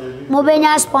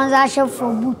mobile sponsorship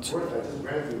for boot.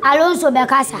 Alonso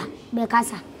Bekasa.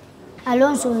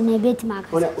 Alonso ne bet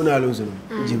mark. Una Alonso.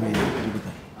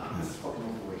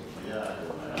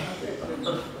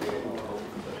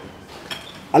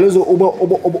 Alonso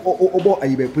obo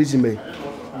ayibe prison me.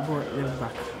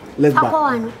 Left back.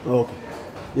 Okay.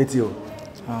 Yet you.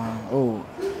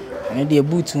 And the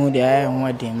boot no dey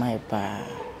ho dey my pa.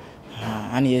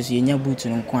 And yes you nya boot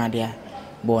no kwa dey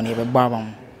born e be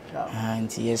babam.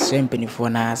 And yes sempany for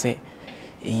na say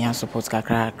in support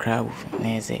kakra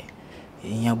na say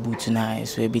in boot na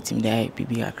so a bit him there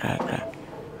bibi kakra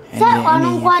Say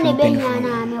on one a baby and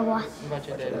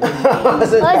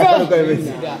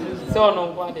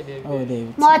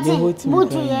Martin,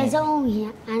 put 2 years old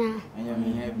here.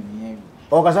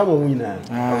 Oh, Casamo,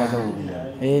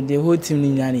 the whole team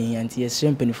in Yanni and he is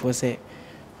simply for say,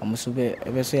 I must be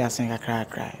ever say I sing a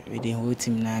cry with the whole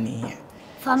team nanny here.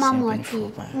 Farmer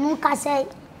Martin, Muka say,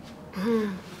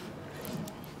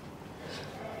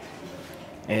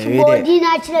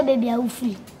 natural baby, I will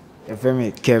free. If I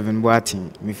make Kevin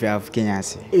Watting, me for have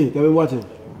Kenyasi. Kevin Watting.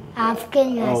 I've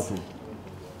Kenyasi.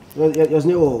 There's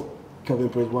no Kevin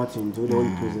Prince Watting to the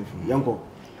only prison. Yanko.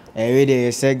 Every day,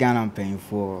 you say Ghana paying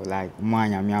for like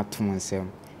money. I'm out to myself.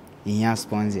 In your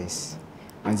sponsors,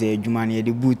 and say you money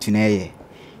the boot today.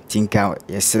 Think out.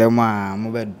 Yes, ma,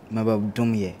 mobile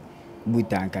dum ye. Boot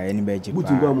anka anybody. Boot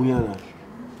go muhiana.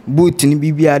 Boot ni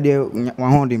bibia de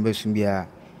 100 besun bia.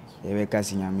 Ebe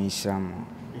kasi nyame sham.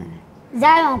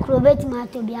 Zion Crobet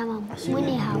Mato Biama.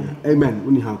 Money how. Amen.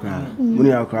 Money how cry. Money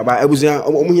how cry. But ebusia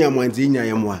omuhia mwanti nya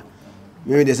yamwa.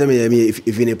 Me de say me yami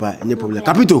if any pa any problem.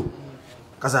 Capito.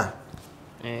 Kasa.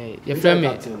 Your friend me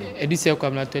edise kwa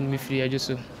na 20 me free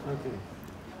ajuso. Okay.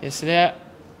 Yes le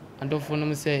adofo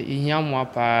no say ehia mo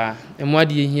apa. Emo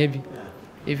ade ehia bi.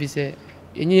 Efi say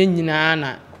enye nyina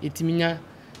na etiminya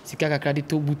sika kakra de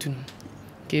to butu no.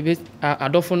 Kebe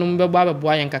adofo no mbebo abebo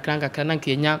ayen kakra kakra na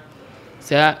nkenya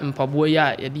say mpabo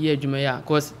ya ye de adwuma ya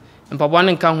cause mpabo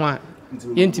no nka ho a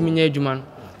yentiminya adwuma no.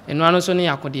 Eno ano so ne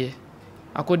yakode.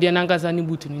 Akode na nkasa ne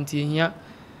butu no nti ehia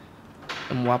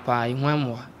mwapa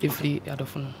ihwamwa every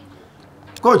adofo no.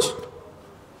 Coach.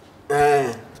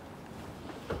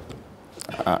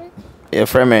 Your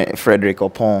friend Frederick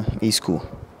Opon East School.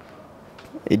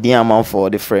 A dear man for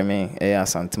the framing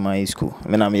Santima East School.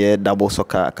 I am Yaw Dabo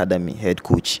Soccer Academy head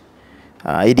coach.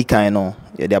 Edi kaino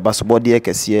the basketball de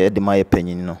kese de my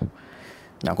opinion no.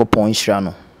 Nyako pon hira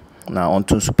no na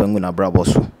onto supengu na brabo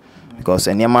so. Because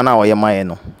enema na oye maye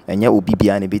no enye obi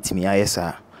bia na betimi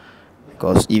ayesa.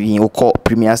 Because even you call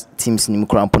premier teams nim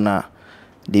cramp na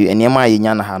the enema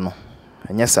yenya na ha no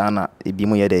enye sa na ebi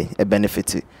mu ye de e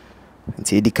benefit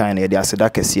nti edi kan na ye de aseda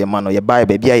kese ma no ye buy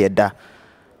ba bia ye da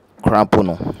cramp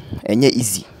no enye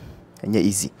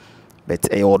easy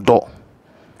but e odo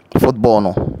football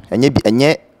no enye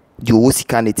the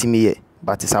osika na timi ye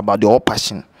but it's about the all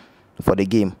passion for the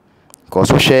game.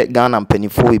 Because we share Ghana and penny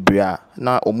for Ibria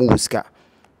na omu osika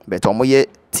but omo ye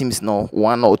teams no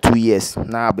 1 or 2 years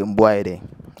na abemboa de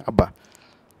aba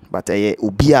but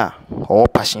obi a all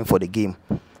passion for the game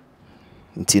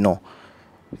nti no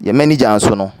ye manager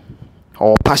anso no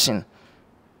all passion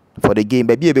for the game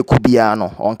baby ebe kubia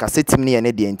no on kase team ne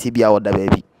ye de nti bia oda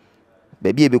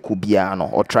baby ebe kubia no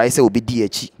or try say obi di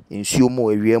achi ensuo mo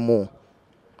awie mo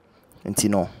nti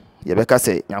no ye beka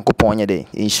say Nyankopon nye de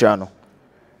enhira no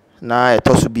na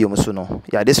etoso biom so no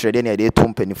ya this ready na de to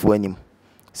mpanifo anim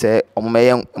say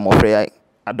omumeye mofre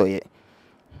adoye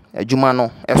adwuma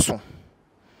no eso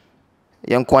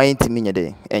yenkwan ntimi nye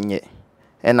de enye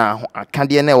na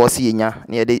akade na wose yenya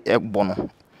na ye de egbo no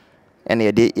na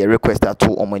ye de ye request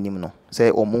ato omanim no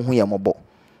say omuhu ye mobo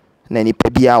na nipa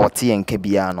bia wote yenka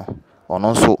bia no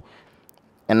ono nso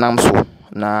enam so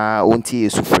na onti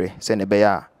esufre say ne be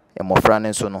ya emofra ne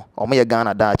nso no omoye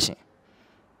Ghana daachi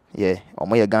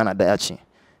omoye Ghana daachi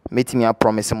metimi a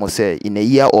promise mo say in a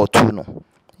year or two no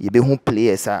ye be hu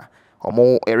players a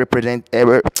omo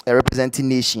representing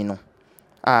nation no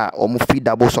omo free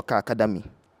Dabo Soccer Academy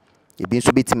ye be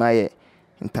nso betimi aye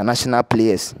international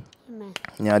players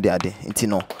nya de ade nti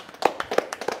no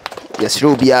yes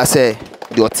ro bia say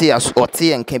the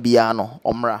ote enka bia no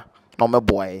omra no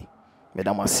meboy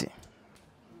medamase.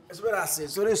 As well as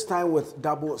so this time with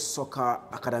Dabo Soccer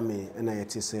Academy and I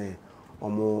say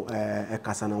omo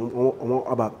kasana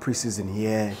omo about pre-season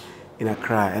here in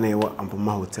Accra and I work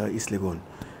Ampoma Hotel East Legon.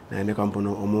 And the company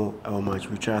omo match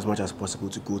we try as much as possible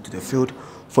to go to the field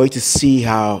for you to see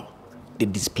how they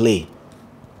display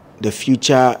the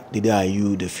future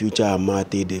Didayu, the future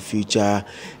Amate, the future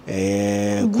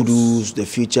Kudus, the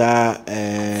future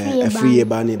Free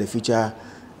Ebani, the future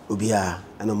Ubia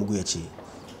and Omuguechi.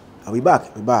 Are we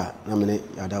back? We back. I'm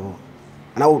Yaw Dabo.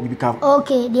 And I will become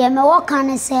okay. The me what can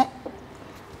I say?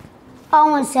 I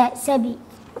want say Sebi.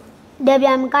 Debi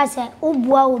amka say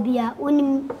ubua ubia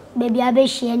unim baby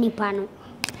abehie nipa no.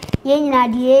 Ye nyina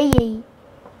de ye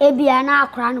ebia na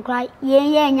akra no kra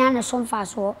ye nya ne so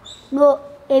mfaso. No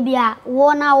ebia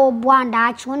wo na wo bua nda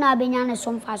achi wo na benya ne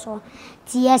so mfaso.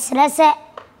 Ti yesre se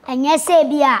enye se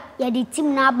bia ye de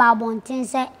team na ba bonten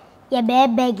se ye be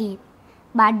begi.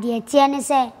 Ba de tie ne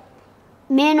se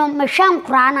me no me hwan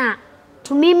kra na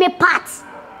to me part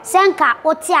senka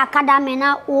oti academy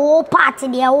na o part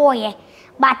de wo ye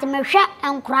but me hwe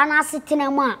enkura na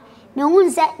setena mu a me hu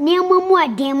nse niema mu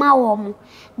adema wo mu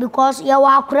because ye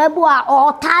wa akura bu a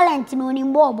all talent no ni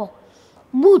mbobo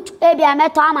boot ebi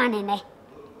ameto amane ne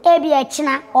ebi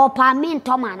echina opa min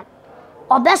tomano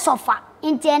obesofa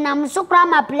inti enam sokra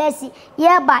ma place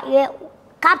ye ba ye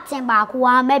captain ba ko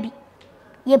wa mabi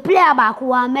ye player ba ko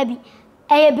wa mabi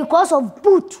because of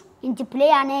boot inti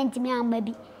player na inti me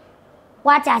amabi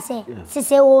what I say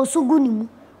se o sugunimu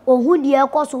ohu die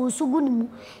ekoso o sugunimu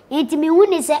inti me hu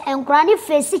ni se enkura ni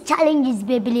face challenges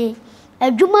bebele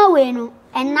adwuma we no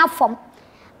enna fom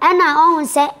ana on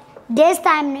se this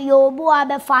time you obu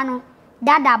abefa no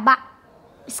dada ba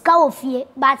ska ofie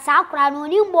but sakura no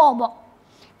ni mbobo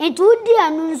into udi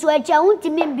anu nso acha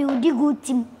untimi build good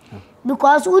team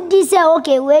because udi say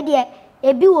okay we there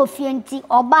ebi ofie nti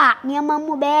oba niam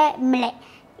mu be mle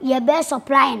ye be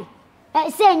supply no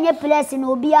say nye place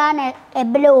no obi ana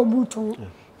ebele obutu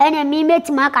ene mi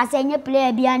metima ka say nye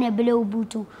player bia na ebele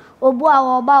obutu obu a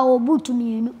oba obutu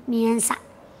miensa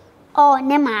oh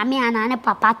ne maami ana ne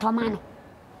papa tomano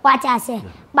what I say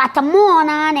but more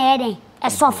na na eden a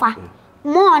sofa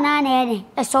more na eden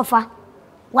a sofa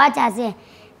what I say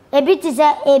a bit is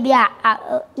a ebia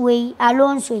we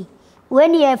alone so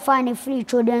when you find free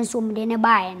children so de ne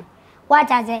buy no what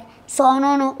I say so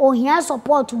no ohia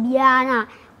support bia na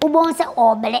ubon se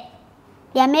obele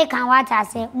ya make an what I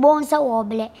say bon se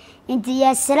obele nti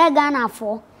yesre Ghana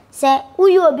for se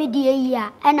uyo obi die yi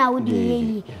a na wodi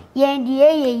yi ye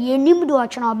die ye nim do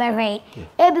ochna obehwe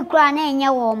ebi kura na enye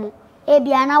wo mo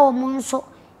ebi ana wo mo nso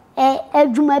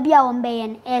adwuma bi a wo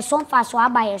mbeye so mfa so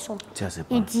abaye so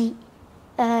nti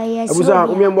yes abuza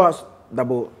umembo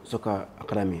Dabo Soccer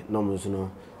Academy no mo no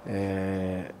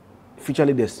future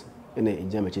leaders ene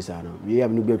ejama chisa no we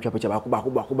have no be twa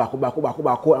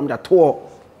bako am da to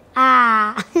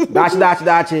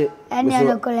dachi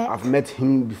I've met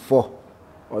him before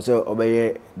also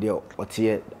obey the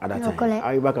otie at that time.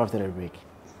 I'll be back after the break.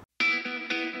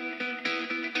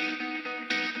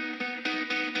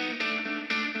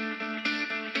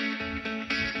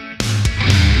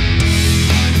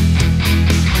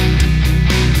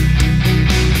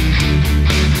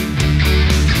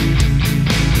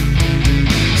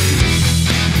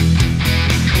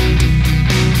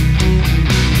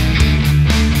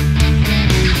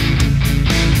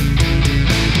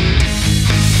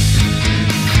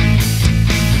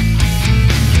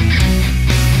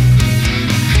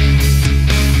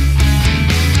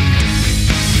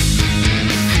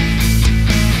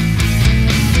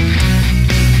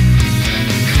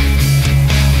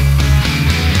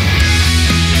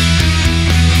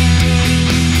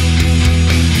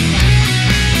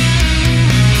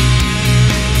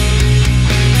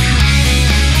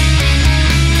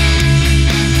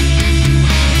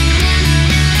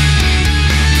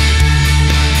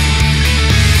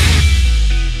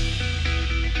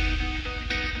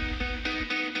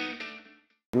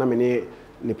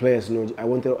 The players, you know, I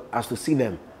wanted us to see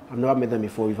them. I've never met them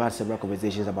before. We've had several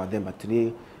conversations about them, but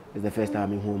today is the first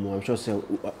time I'm home. I'm sure so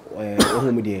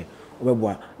home there.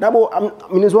 Dabo,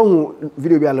 I mean, this one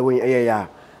video be alone. Yeah.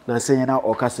 Now saying now,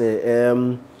 or say,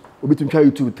 we between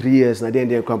YouTube 3 years. Now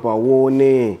then come out. Whoa,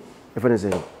 ne. If I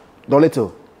say,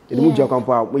 Dolito, the movie come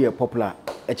out. We are popular.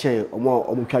 A chain or more.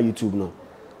 Or YouTube no.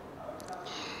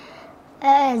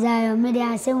 Zion, me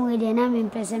dey same way. Dey na me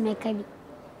person make it.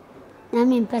 Na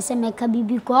me person make it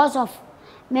because of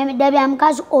me. There be am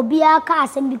cause obia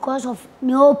kasem because of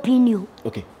no opinion.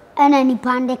 Okay. And any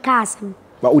pande kasem.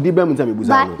 But udi be munta me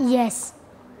buza no. But yes,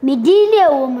 me dile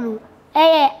wo mu no.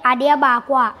 Ade ba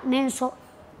ko a me nso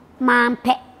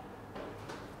mampe.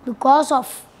 Because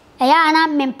of na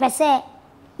me pese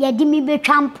ye di mi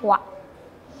betwa mpoa.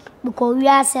 Because we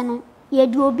are say no ye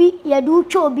di obi ye di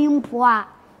utwa obi mpoa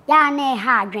ya na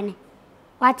ha adwene.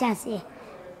 What I say?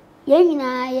 Ye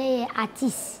nyina ye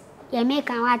artist. Ye make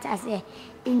an what I say.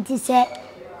 Inti say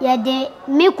ye de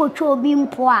me ko twa obi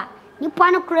mpoa.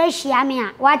 Nipa no kura hia me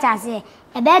a what I say.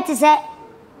 E be ti say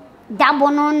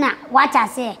Dabo no na what I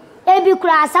say. Ebi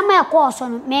kura asam e ko so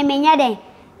no me menye den.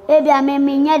 Ebi a me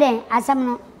menye den asam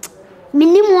no.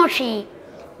 Minimo hwe.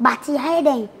 But ye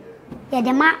den. Ye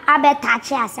de ma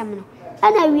abetache asam no.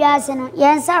 Ana wi ase no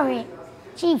ye nsawe.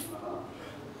 Chief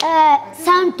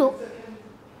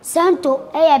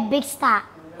Santo a big star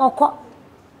oko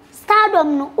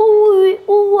stardom no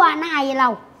uwu ana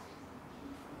ayelaw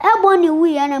eboni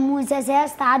wi ana mu se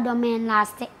stardom en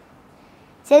last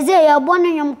se ye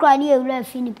boni nyom kra ni ewura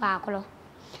fini pa akolo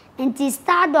enti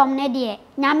stardom ne de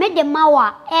nyame de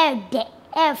mawa de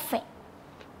efe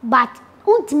but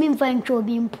untimi mfa ntwa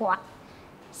obi mpoa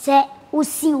se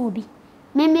usi obi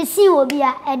me si obi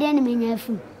a ede ne menya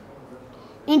afu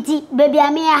Inti baby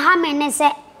ame ha me ne se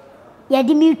ye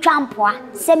di mi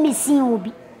twampoa se me sin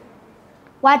obi.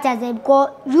 What I say because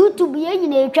YouTube ye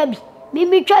nyina etwa bi.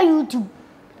 Me twa YouTube.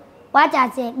 What I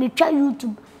say me twa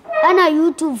YouTube. Ana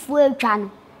YouTube fu etwa no.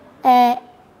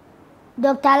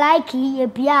 Dr. Likee ye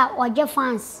pia oje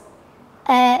fans.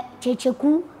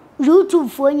 Checheku YouTube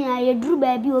fu nyina ye duru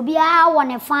ba bi obi a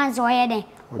won fans oye den.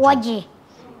 Woje.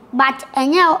 But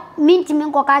enya minti mi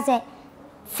nkoka say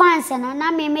fans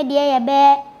na me de ye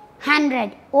be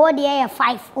 100 or de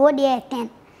 5 or de 10.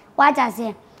 What I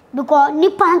say because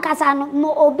nipa nkasa no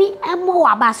mo obi emo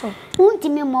wabaso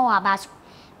untimi mo wabaso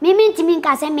me ntimi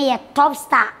nkasa me ye top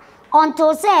star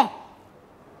until say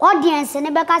audience ne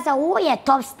be kasa wo ye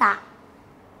top star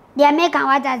the American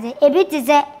what I say e bit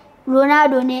say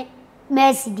Ronaldo ne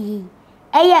Messi di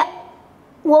eye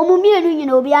wo mu mienu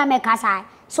nyina obi amekasa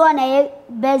so na ye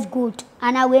best goat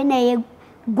and we na ye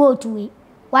goat we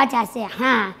what I say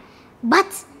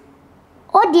but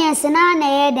audience na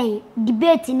ye den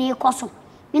debate ni koso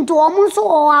into omunso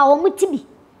o a omutibi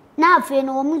na afi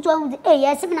no omunso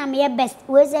yes na me best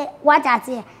we say what I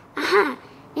say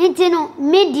into no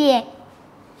media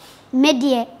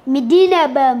medina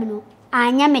bam no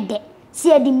anya me de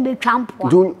si edi mbetwampo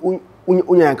do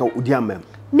unya nka udi amam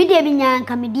media bi nya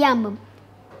nka media amam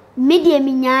media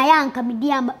mi nya ya nka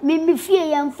media amam me fie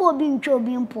ya mfo obi ntwa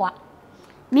obi mpoa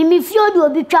me fie odi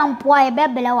obi twampoa e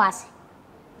bebele wase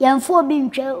ya mfo obi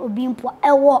ntwa obi mpoa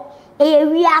ewo e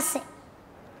wi ase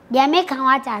the American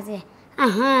what I say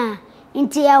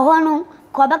inti ya hono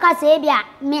ko beka se bia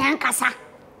me ankasa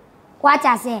what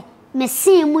I say me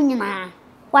sin mu nyina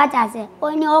what I say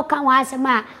oni o kan wa se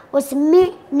ma o se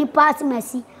me ni pass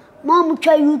masi mo mu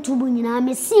twa YouTube nyina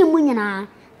me sin mu nyina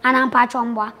anampa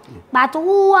chomboa but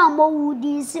wo ambo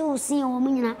wudi se o sin wo mu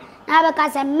nyina na beka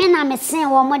se me na me sin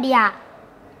wo mo dia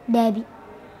dabi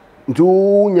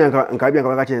ntu nya nka bia nka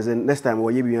beka chense next time wo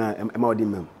ye bia e ma odi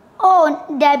mem. Oh,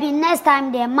 there be next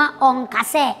time the ma on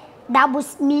kase that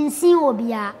was minsi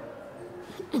obia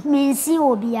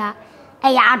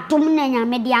e ya dum na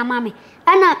nyame de ama me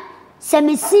ana se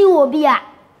minsi obia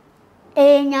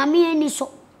e nyame ani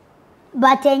so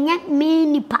but enya me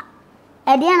nipa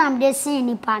e de na me sin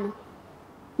nipa no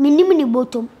minim ni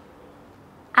botom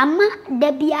ama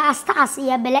da bia stars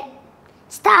ye bele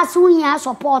stars hu ya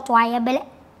support wa ye bele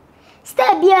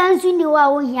star bia nsu ni wa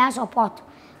hu ya support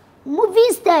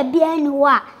movie star bia ni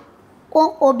wa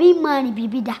obi man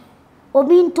bibida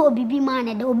obi nto bibi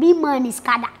man de obi man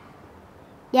skada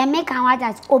ya make an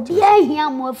waters obi ahia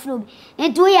mo afro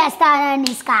into ya star na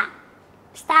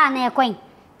star na coin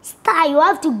star you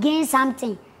have to gain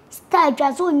something star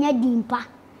just onya dimpa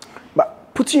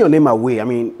but putting your name away I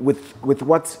mean with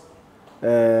what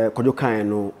Kojokan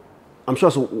no I'm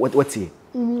sure so what's here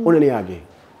only again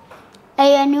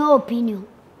a new opinion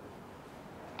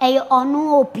a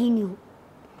no opinion.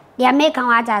 The American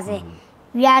what I say.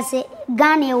 We are say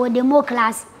Ghana with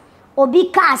democracy.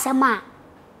 Obi ka asema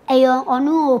a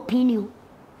no opinion.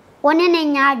 One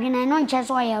in yardin non just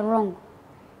why wrong.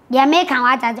 The American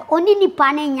what I say only ni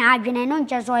pan in yardin non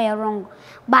just why wrong.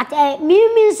 But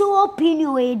me means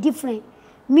opinion is different.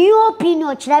 Me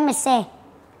opinion let me say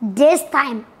this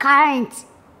time current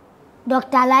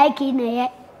Dr. Likee na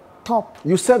top.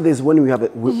 You said this when we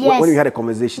had a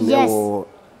conversation. Yes. Or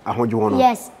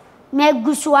yes, me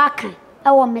gusuaka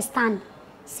I me stand.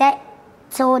 Say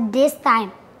so this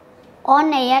time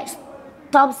on a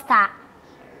top star.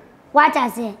 What I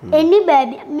say? Any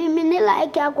baby, me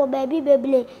like ako baby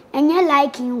and you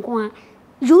like you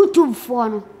YouTube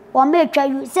phone or make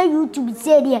you say YouTube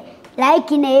say there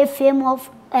like in a fame of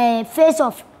face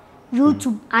of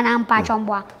YouTube and I'm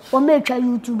patchomboa or make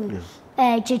YouTube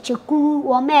checheku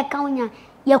or make kaunya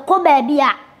ye ko baby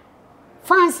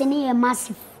fans ni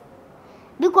massive.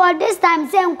 Because this time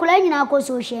say nkura nyina ko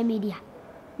social media.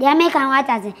 The American what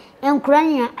I say nkura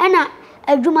nyina na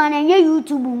adwuma na nye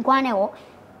YouTube nkwa na wo.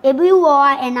 Ebi wo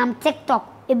enam TikTok,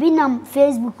 ebi nam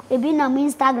Facebook, ebi nam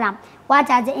Instagram. What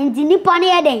I say enti nipa na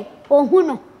yeden ohu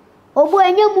no. Obo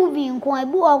enye movie nkwa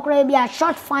ebi okra bi a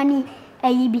short funny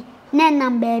ayibi. Na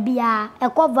nam ba bi a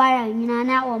ekọ viral nyina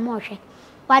na wo mo hwe.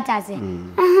 What I say.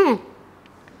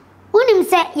 Unim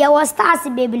say ye was stars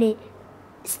bebele.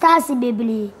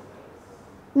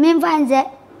 Me find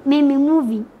me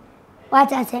moving.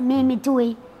 What I say me two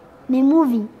way. Me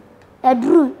moving. A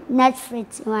drew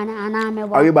Netflix one and I'm a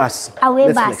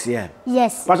Netflix, yeah.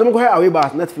 Yes. But I'm going to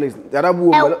Netflix.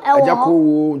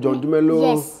 Adabu, John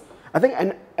Dumelo. Yes. I think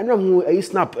I know who a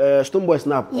Snap, Stoneboy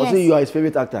Snap. Yes. Also, you are his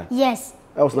favorite actor. Yes.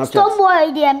 That was Snapchat.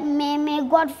 Stoneboy, dear, me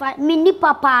Godfather, me ni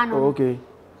papa no. Oh, okay.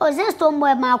 Oh,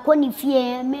 Stoneboy, my conny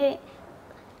fear me.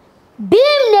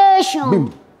 Beam Nation.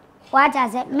 Beam. What I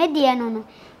said, media no.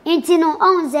 Inti no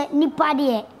on say nipa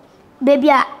de baby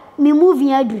a me movie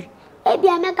adru. Ebi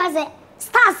a meka say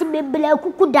stars bebele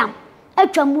kukudam.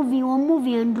 Etwa movie won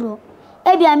movie andro.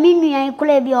 Ebi a minua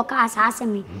ikole bi o ka asase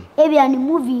me. Ebi a ni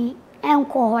movie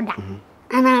enko hoda.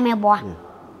 Ana me boa.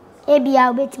 Ebi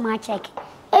a obetima check.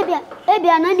 Ebi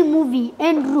a na ni movie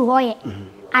andru hoye.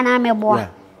 Ana me boa.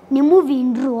 Ni movie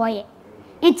andru hoye.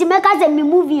 Inti meka say me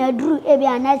movie andru ebi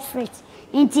a Netflix.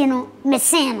 Inti no me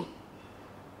sen no.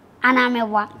 Ana me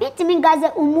boa. Inti me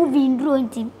gaze movie andru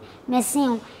inti me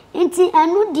sen. Inti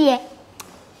anu de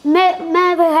me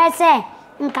hese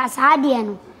nka saade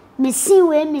no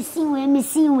mesiwe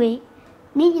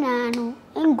ni nyina no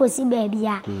enkosi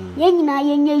baabia ye nyina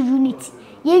yenye unity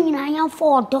ye nyina yan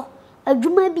fodo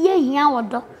adwuma bi ehia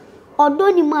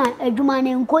odo ni ma adwuma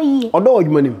ne nkoyie odo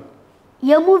adwuma nim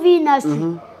ye movie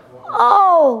industry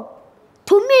oh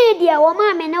to me dia wo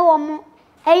ma me ne wo mo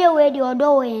eye we di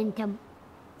odo wo yentem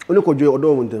oni kodwo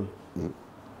odo wo ntem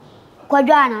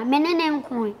kodwo ana me ne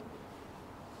nko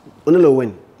oni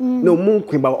Lilwin no mun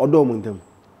kwe ba odo mo ntem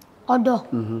odo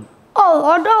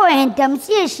oh odo wo yentem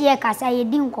si ehie kasa ye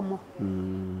di nkomo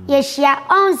ye hia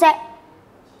onse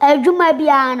adwuma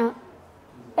bia no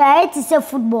it is a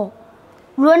football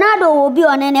Ronaldo will be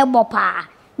on any bopa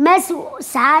Messi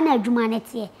sana adwuma ne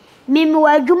tie mimi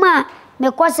wa adwuma me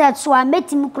koset so a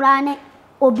metim kura ne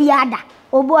obiada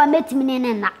obo a metim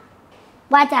ne na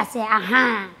what I say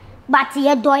aha but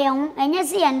ye doye hu enye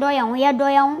se ye doye hu ye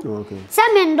doye hu okay se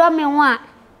me ndo me hu a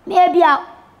maybe a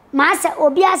ma se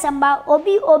obi asamba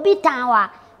obi tanwa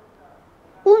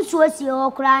unsu osi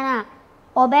o kura na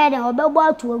obede obegbo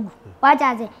atu agu what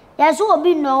I say yeso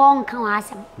obi no won kan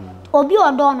asem obi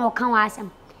odo no kan asem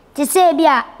ti se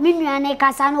bia menua ne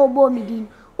kasa na obo midin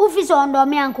office ondo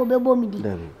me anko bebo midin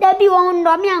da bi won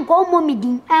ndo me anko omo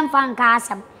midin emfa nka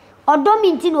asem odo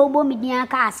mi nti na obo midin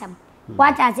aka asem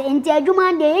what I say enti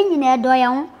adwuma de enyina edo ye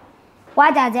ho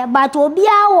what I say but obi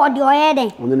a wo de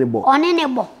oyeden one ne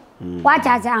bo what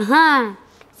I say aha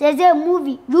say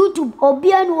movie YouTube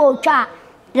obi anu o twa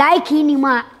like ni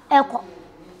ma eko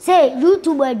say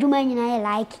YouTube adwuma nyina ye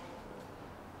like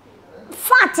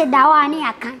fat da wa ni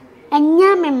aka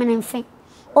enya memmenfe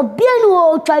obi anu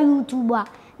o twa YouTube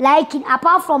like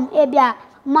apart from ebia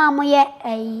mama ye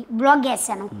bloggers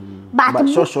no but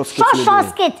short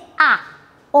skit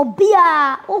obi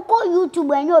a oko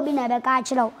YouTube anya obi na be ka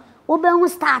kire wo be hu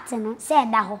start no say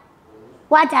da ho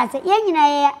what I say ye nyina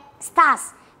ye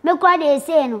stars me kwa de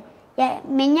say no ye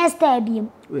menye star biem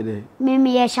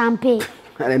me ye champagne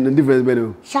and the difference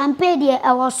better champagne de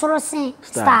e wo soro sen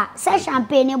star say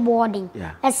champagne boarding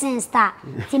sen star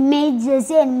ti me je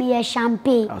say me ye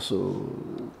champagne so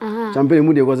champagne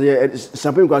mu de ko say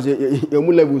champagne ko say e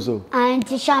mu level so and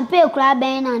champagne kura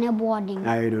ben na ne boarding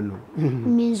I don't know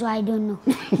means I don't know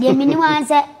the minimum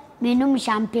say me no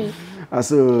champagne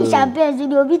so champagne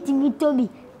so obi timi tobi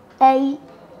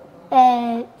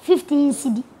 15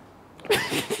 cedi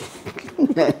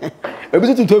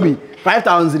ebi to tobi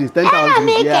 5,000 cedis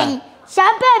 10,000 yeah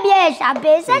champagne be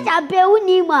champagne say champagne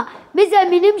uni ma me say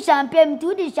minim champagne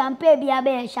to the champagne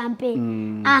be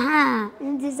champagne aha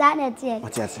nti sanet ye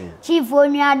what you say chief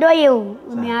onu adoye o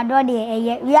onu adode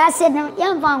eye we ase no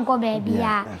yemfa nko ba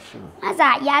bia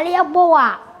asa yale ebo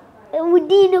wa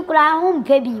ewudi ni kura ho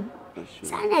mpe bi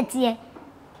sanet ye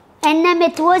enna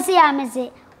metuosi ya me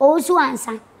say osu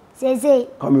ansa say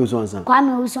kwame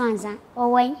osu ansa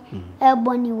owen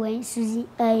eboni wen suzi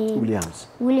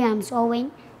Williams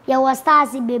owen ye was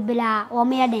stars bebla o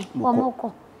me den o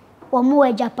moko o mu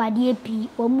ajapade pi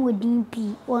o mu odin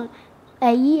pi o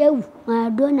ewu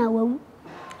Madonna wawu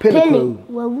Pele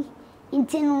wawu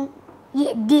intinu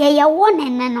de ye won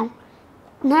no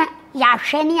na ya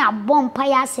hwe ne abom pa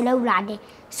ya selawrade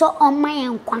so on my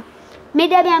nkwa me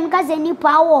da bia mka se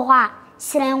nipa wo ho a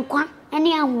sere nkwa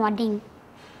ene ahoden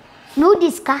no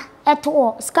diska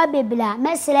eto ska bebla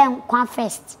me sere nkwa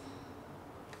first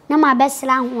na ma be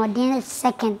sere ahoden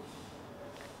second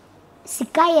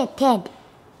sika ye third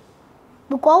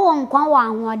because won nkwa wa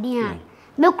ahoden a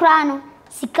me kura no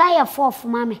sika ye fourth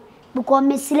mame because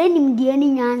me sere nim de ani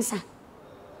nyansa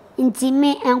nti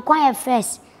me nkwa ye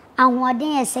first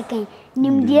ahoden ye second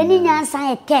nim de ani nyansa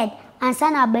ye third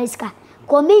ansa na baska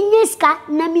ko me nyeska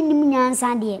na me nim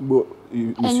nyansa de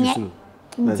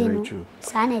that's very true.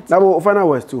 Now, final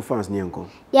words to fans, Nyanko.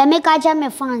 Yeah, make a me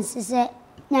fans say,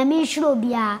 Nami shro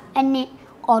bia any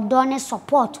or done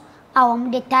support our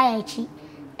the tire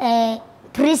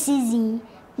pre-season.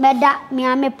 Meda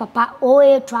me papa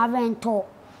oe travel and tour.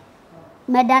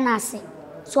 Meda nase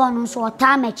so no so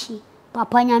tamechi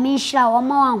papa Nyami shra o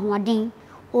ma wan hoden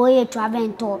oe travel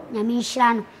and tour Nyami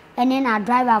shra no any na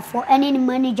driver for any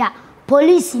manager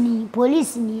police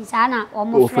ni sana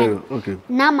omo friend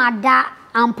na mada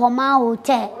Ampoma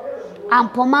hotel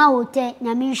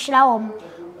nyame nhira wom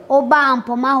oba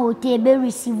Ampoma hotel be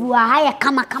receive aha ye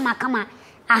kama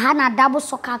aha na Dabo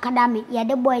Soccer Academy ye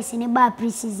de boys ni ba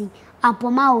pre-season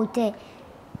Ampoma hotel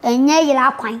enye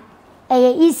yira kwan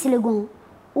East Legon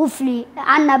ufli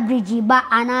Anna Bridge ba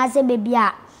anaze baby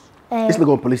a East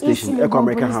Legon police station Eco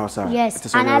American House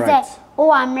yes anaze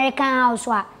o American House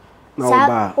wa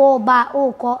sa o ba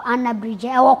o ko Anna Bridge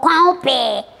e wo kwan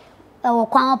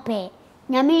ope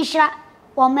nyame nhira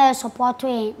wo me support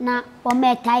we na wo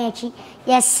me tayechi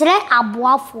yesre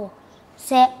aboafo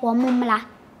se wo mumla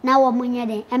na wo munye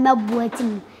den emebu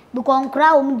atim because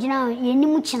nkura wo mgina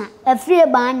yenim kina afrie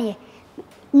ba ne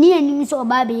ni enim so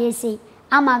ba be yesi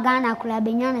amagana kula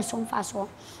benya ne so mfaso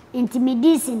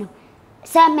intimidisi no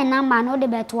se me na ma no de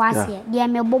beto ase de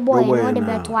me bobo e no de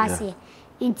beto ase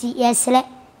inti yesre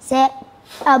se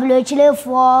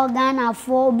ablochilefo Ghana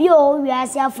fo bi o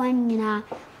wiase afan nyina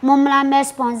Momla me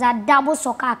sponsor Dabo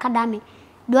Soccer Academy.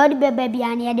 Do the baby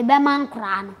bia ne de be man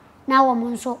kra no. Na wo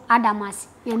nso Adamas.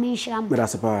 Nyame nhira.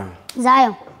 Merasapa.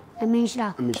 Zion. Nyame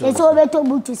nhira. Eso beto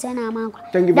butu se na man kra.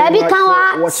 Thank you very much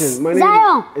for watching. My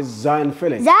name is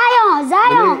Zionfelix. Zion.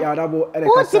 Yaw Dabo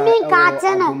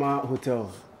Ampoma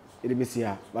Hotel.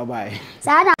 Idibisia. Bye bye.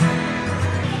 Sada.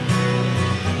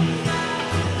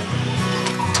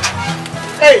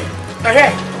 Hey.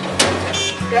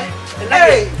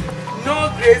 Hey.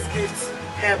 No grace gifts,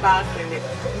 herbal clinic,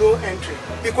 no entry.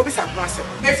 Because it's a process.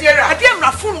 If you're a damn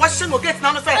fool, watching no get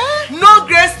now, say no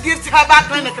grace gifts, herbal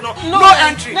clinic, no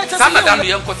entry. Some of them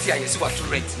young cotia is what to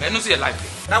rent. Men see a life.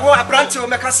 Now, what a branch will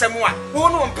make us some one. Who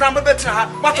know Prambo better?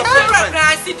 What a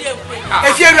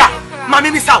if you're a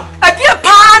mammy miss out. A dear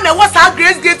pan, and what's our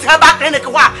grace gifts, herbal clinic,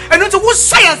 and into whose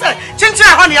science,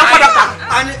 Chincha honey,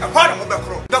 and a part of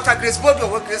the Dr. Grace Bodo,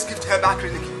 what grace gift herbal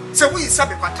clinic. So we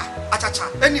sabi kwata achacha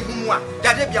any humwa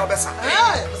yade bia obesa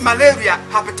malaria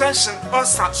hypertension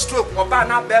ulcer stroke oba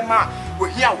na bema we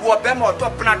here wo bema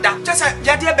odopna da just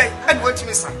yade be and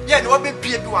wetimi sa ye no be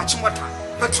bie bi wa chimota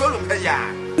petroleum be ya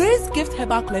Grace Gift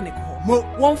Herbal Clinic Mo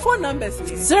 14 numbers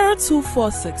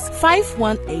 0246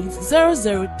 518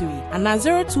 003 and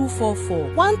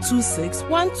 0244 126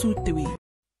 123